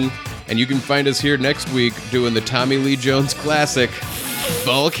Ekman, and you can find us here next week doing the Tommy Lee Jones classic,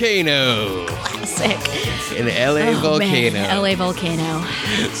 Volcano. Classic. An LA volcano. Man, LA volcano.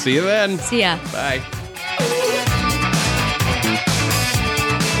 See you then. See ya. Bye.